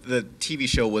 Axis. The TV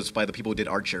show was by the people who did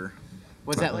Archer.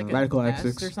 Was that like Radical a test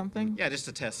Axis. or something? Yeah, just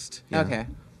a test. Yeah. Okay.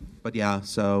 But yeah,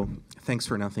 so thanks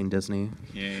for nothing, Disney.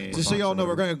 Yeah. Just so y'all know,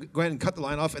 we're going to go ahead and cut the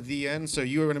line off at the end. So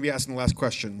you are going to be asking the last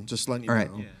question. Just letting you All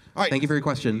right. know. All right. Thank you for your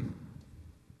question.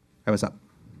 Hey, what's up?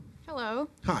 Hello.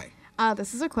 Hi.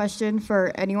 This is a question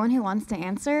for anyone who wants to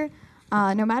answer.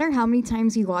 No matter how many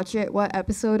times you watch it, what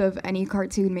episode of any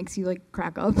cartoon makes you like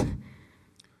crack up?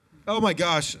 Oh my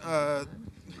gosh.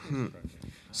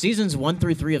 Seasons 1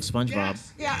 through 3 of SpongeBob.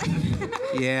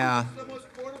 Yeah.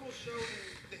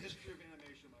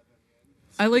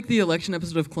 I like the election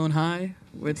episode of Clone High,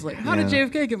 where it's like, how did Yeah.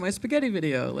 JFK get my spaghetti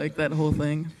video? Like that whole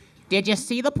thing. Did you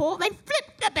see the pool? They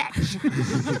flipped the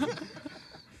bitch.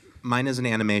 Mine is an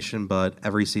animation, but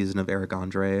every season of Eric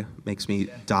Andre makes me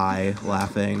die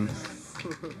laughing.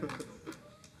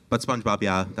 But SpongeBob,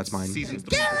 yeah, that's mine.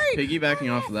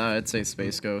 Piggybacking off of that, I'd say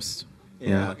Space Ghost.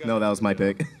 Yeah. No, that was my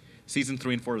pick. Season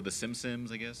 3 and 4 of The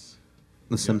Simpsons, I guess.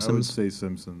 The Simpsons. I would say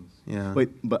Simpsons. Yeah. Wait,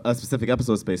 but a specific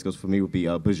episode of Space Ghost for me would be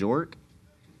Bajork.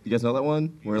 You guys know that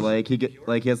one where like he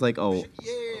has like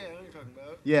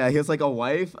yeah, he has like a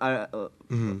wife.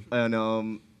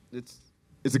 And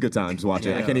it's a good time to watch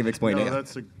it. I can't even explain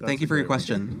it. Thank you for your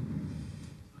question.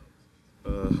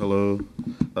 Hello.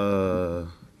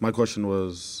 My question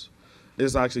was,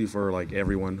 it's actually for like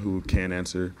everyone who can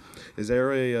answer. Is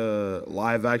there a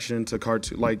live action to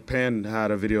cartoon? Like Pan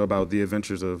had a video about the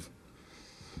adventures of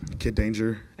Kid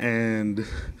Danger, and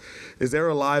is there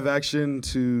a live action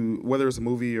to, whether it's a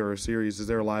movie or a series, is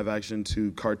there a live action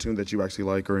to cartoon that you actually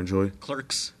like or enjoy?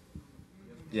 Clerks.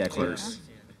 Yeah, Clerks.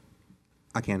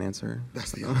 I can't answer.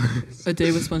 That's the A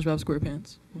Day with SpongeBob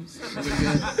SquarePants.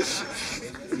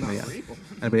 Oh, yeah.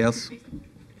 Anybody else?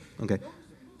 Okay.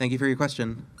 Thank you for your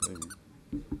question.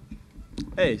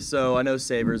 Hey, so I know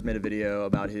Sabers made a video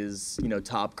about his,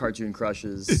 top cartoon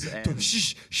crushes,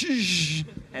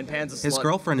 and Pan's a His slut.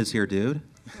 girlfriend is here, dude.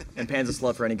 And Pan's a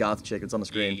slut for any goth chick that's on the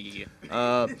screen.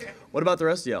 What about the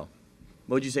rest of y'all?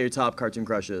 What would you say your top cartoon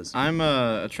crush is? I'm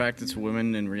attracted to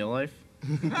women in real life.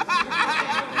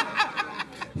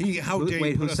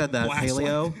 Wait, who said that?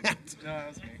 Paleo?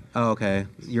 Oh, okay.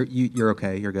 You're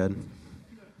okay. You're good.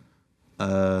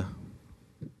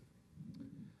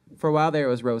 For a while there, it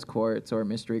was Rose Quartz or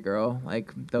Mystery Girl.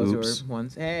 Like those Oops. were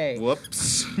ones. Hey.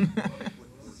 Whoops.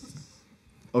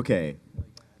 Okay,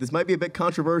 this might be a bit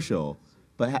controversial,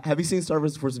 but have you seen Star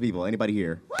Wars: Force of Evil? Anybody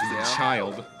here?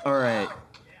 Child. All right.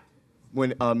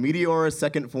 When Meteora's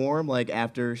second form, like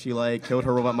after she like killed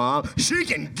her robot mom, she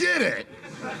can get it.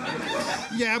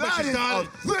 Yeah, but she's not a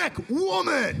thick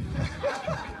woman.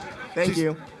 Thank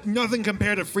you. Nothing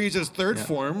compared to Frieza's third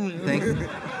form.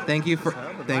 Thank you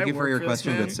for your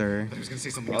question, good sir. I was gonna say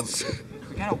something else.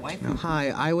 We got a wife. Hi,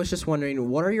 I was just wondering,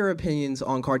 what are your opinions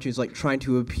on cartoons like trying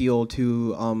to appeal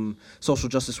to social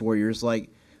justice warriors? Like,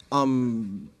 I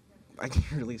can't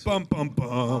really. Bum bum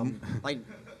bum.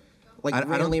 Like I don't-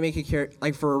 randomly make a character,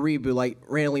 like for a reboot, like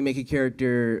randomly make a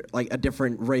character like a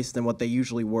different race than what they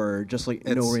usually were, just like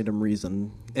no It's- random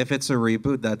reason. If it's a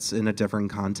reboot that's in a different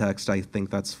context, I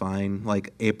think that's fine.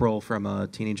 Like April from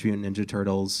Teenage Mutant Ninja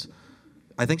Turtles.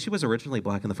 I think she was originally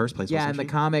black in the first place. Yeah, wasn't in the she?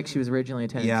 comics, she was originally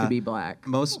intended to be black.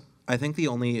 I think the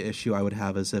only issue I would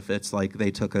have is if it's like they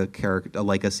took a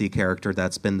legacy character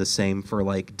that's been the same for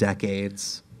like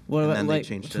decades, What and about then like they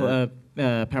changed it.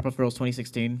 Powerpuff Girls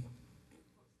 2016?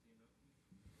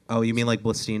 Oh, you mean like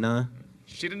Blistina?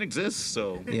 She didn't exist,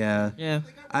 so. Yeah. Yeah.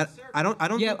 I don't.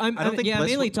 Yeah, I don't think. I'm Bliss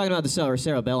mainly would- talking about the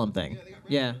Sarah Bellum thing.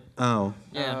 Yeah. Oh.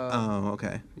 Yeah. Oh,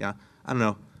 okay. Yeah. I don't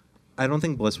know. I don't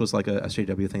think Bliss was like a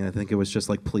SJW thing. I think it was just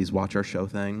like please watch our show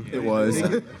thing. It was.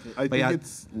 I think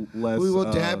it's less. We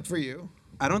will dab for you.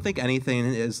 I don't think anything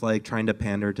is like trying to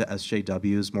pander to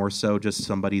SJWs. More so, just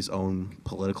somebody's own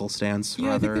political stance.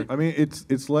 rather. I mean,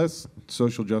 it's less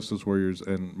social justice warriors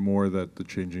and more that the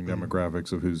changing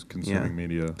demographics of who's consuming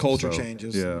media. Culture So,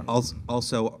 changes. Yeah.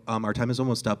 Also, our time is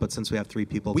almost up. But since we have 3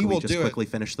 people, We can we will just do it. quickly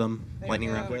finish them?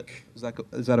 Lightning round. Is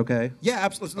that okay? Yeah,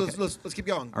 absolutely. Let's keep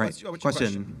going. All right. What's your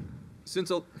Question.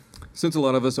 Since a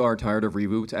lot of us are tired of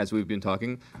reboots, as we've been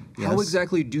talking, how Yes.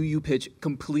 exactly do you pitch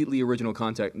completely original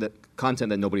content that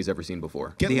nobody's ever seen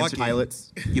before? The answer-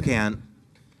 pilots. You can.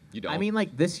 You don't. I mean,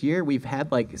 like this year, we've had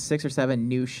like 6 or 7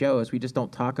 new shows. We just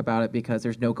don't talk about it because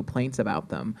there's no complaints about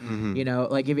them. Mhm. You know,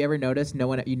 like have you ever noticed?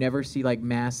 You never see like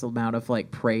mass amount of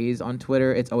like praise on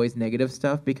Twitter. It's always negative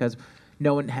stuff because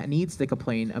no one needs to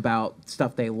complain about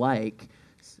stuff they like.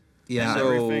 Yeah.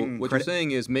 So what you're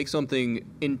saying is make something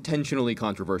intentionally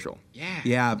controversial.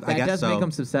 Yeah, I That guess does so. make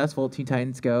them successful. Teen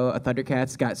Titans Go,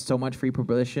 Thundercats got so much free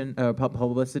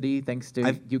publicity thanks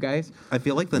to you guys. I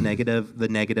feel like the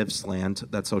negative slant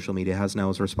that social media has now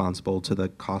is responsible to the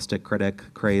caustic critic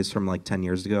craze from like 10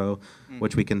 years ago,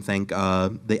 which we can thank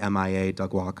the MIA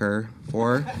Doug Walker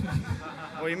for.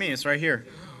 What do you mean? It's right here.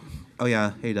 Oh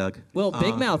yeah, hey Doug. Well,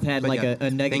 Big Mouth had but like yeah,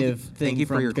 a negative thank thing. you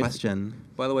for from your good- question.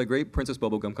 By the way, great Princess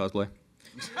Bubblegum cosplay.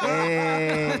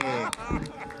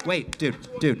 Wait, dude.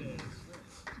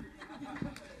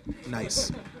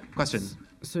 Nice. Question.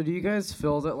 So do you guys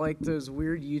feel that like those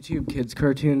weird YouTube kids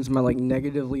cartoons might like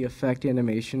negatively affect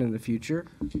animation in the future?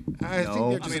 I think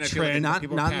they're just a trend that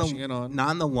people are cashing in on. Not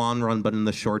in the long run, but in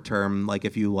the short term. Like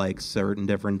if you like certain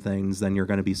different things, then you're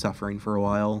going to be suffering for a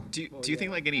while. Do you think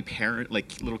like any parent,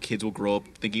 like little kids, will grow up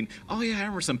thinking, "Oh yeah, I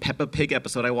remember some Peppa Pig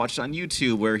episode I watched on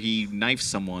YouTube where he knifed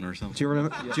someone or something." Do you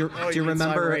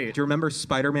remember? Do you remember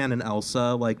Spider-Man and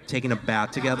Elsa like taking a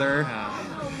bat together?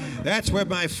 That's where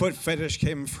my foot fetish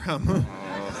came from.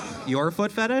 Your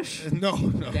foot fetish? No.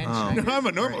 Oh. No, I'm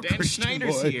a normal Dan Christian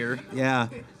Schneider's boy. here. Yeah.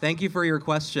 Thank you for your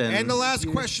question. And the last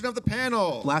question of the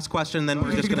panel. Last question, then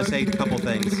we're just going to say a couple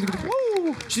things.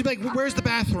 Woo! She's like, "Where's the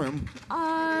bathroom?"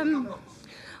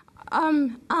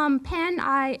 Penn,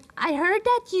 I heard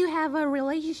that you have a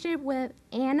relationship with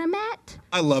Animat.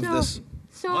 I love this.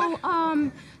 So,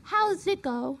 how's it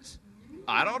go?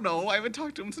 I don't know. I haven't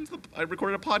talked to him since I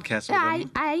recorded a podcast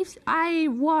with him. I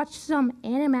watched some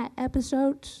Animat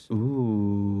episodes.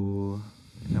 Ooh.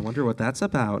 I wonder what that's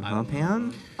about, huh,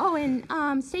 Pan? Oh,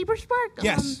 and Saber Spark.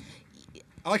 Yes.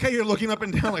 I like how you're looking up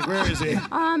and down, like, where is he?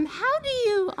 How do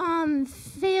you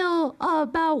feel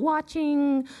about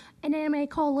watching an anime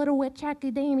called Little Witch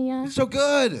Academia? So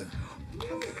good.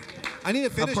 I need to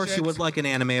finish Of course, it. you would like an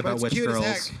anime about it's witch cute as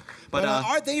girls. heck. But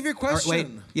Art, thank you for your question. Wait,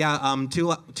 yeah.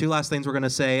 Two last things we're gonna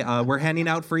say. We're handing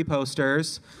out free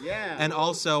posters. Yeah. And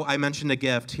also, I mentioned a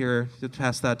gift here.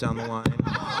 Pass that down the line.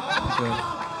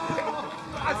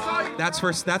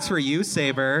 That's for you,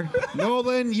 Saber.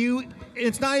 Nolan,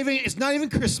 it's not even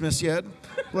Christmas yet.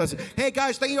 Bless it. Hey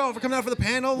guys, thank you all for coming out for the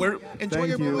panel. Enjoy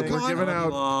your We're MomoCon. giving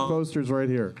out posters right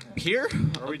here. Here?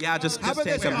 Yeah, just How about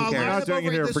stand this? up who Line cares. We're not up doing it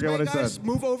over here. this Forget way, what I guys. said.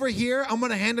 Move over here. I'm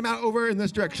gonna hand them out over in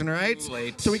this direction, all right?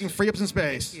 So we can free up some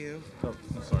space. Thank you. Oh,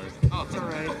 sorry. Oh, it's all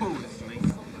right.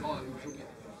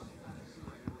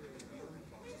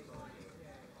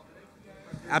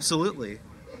 Absolutely.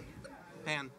 Pan.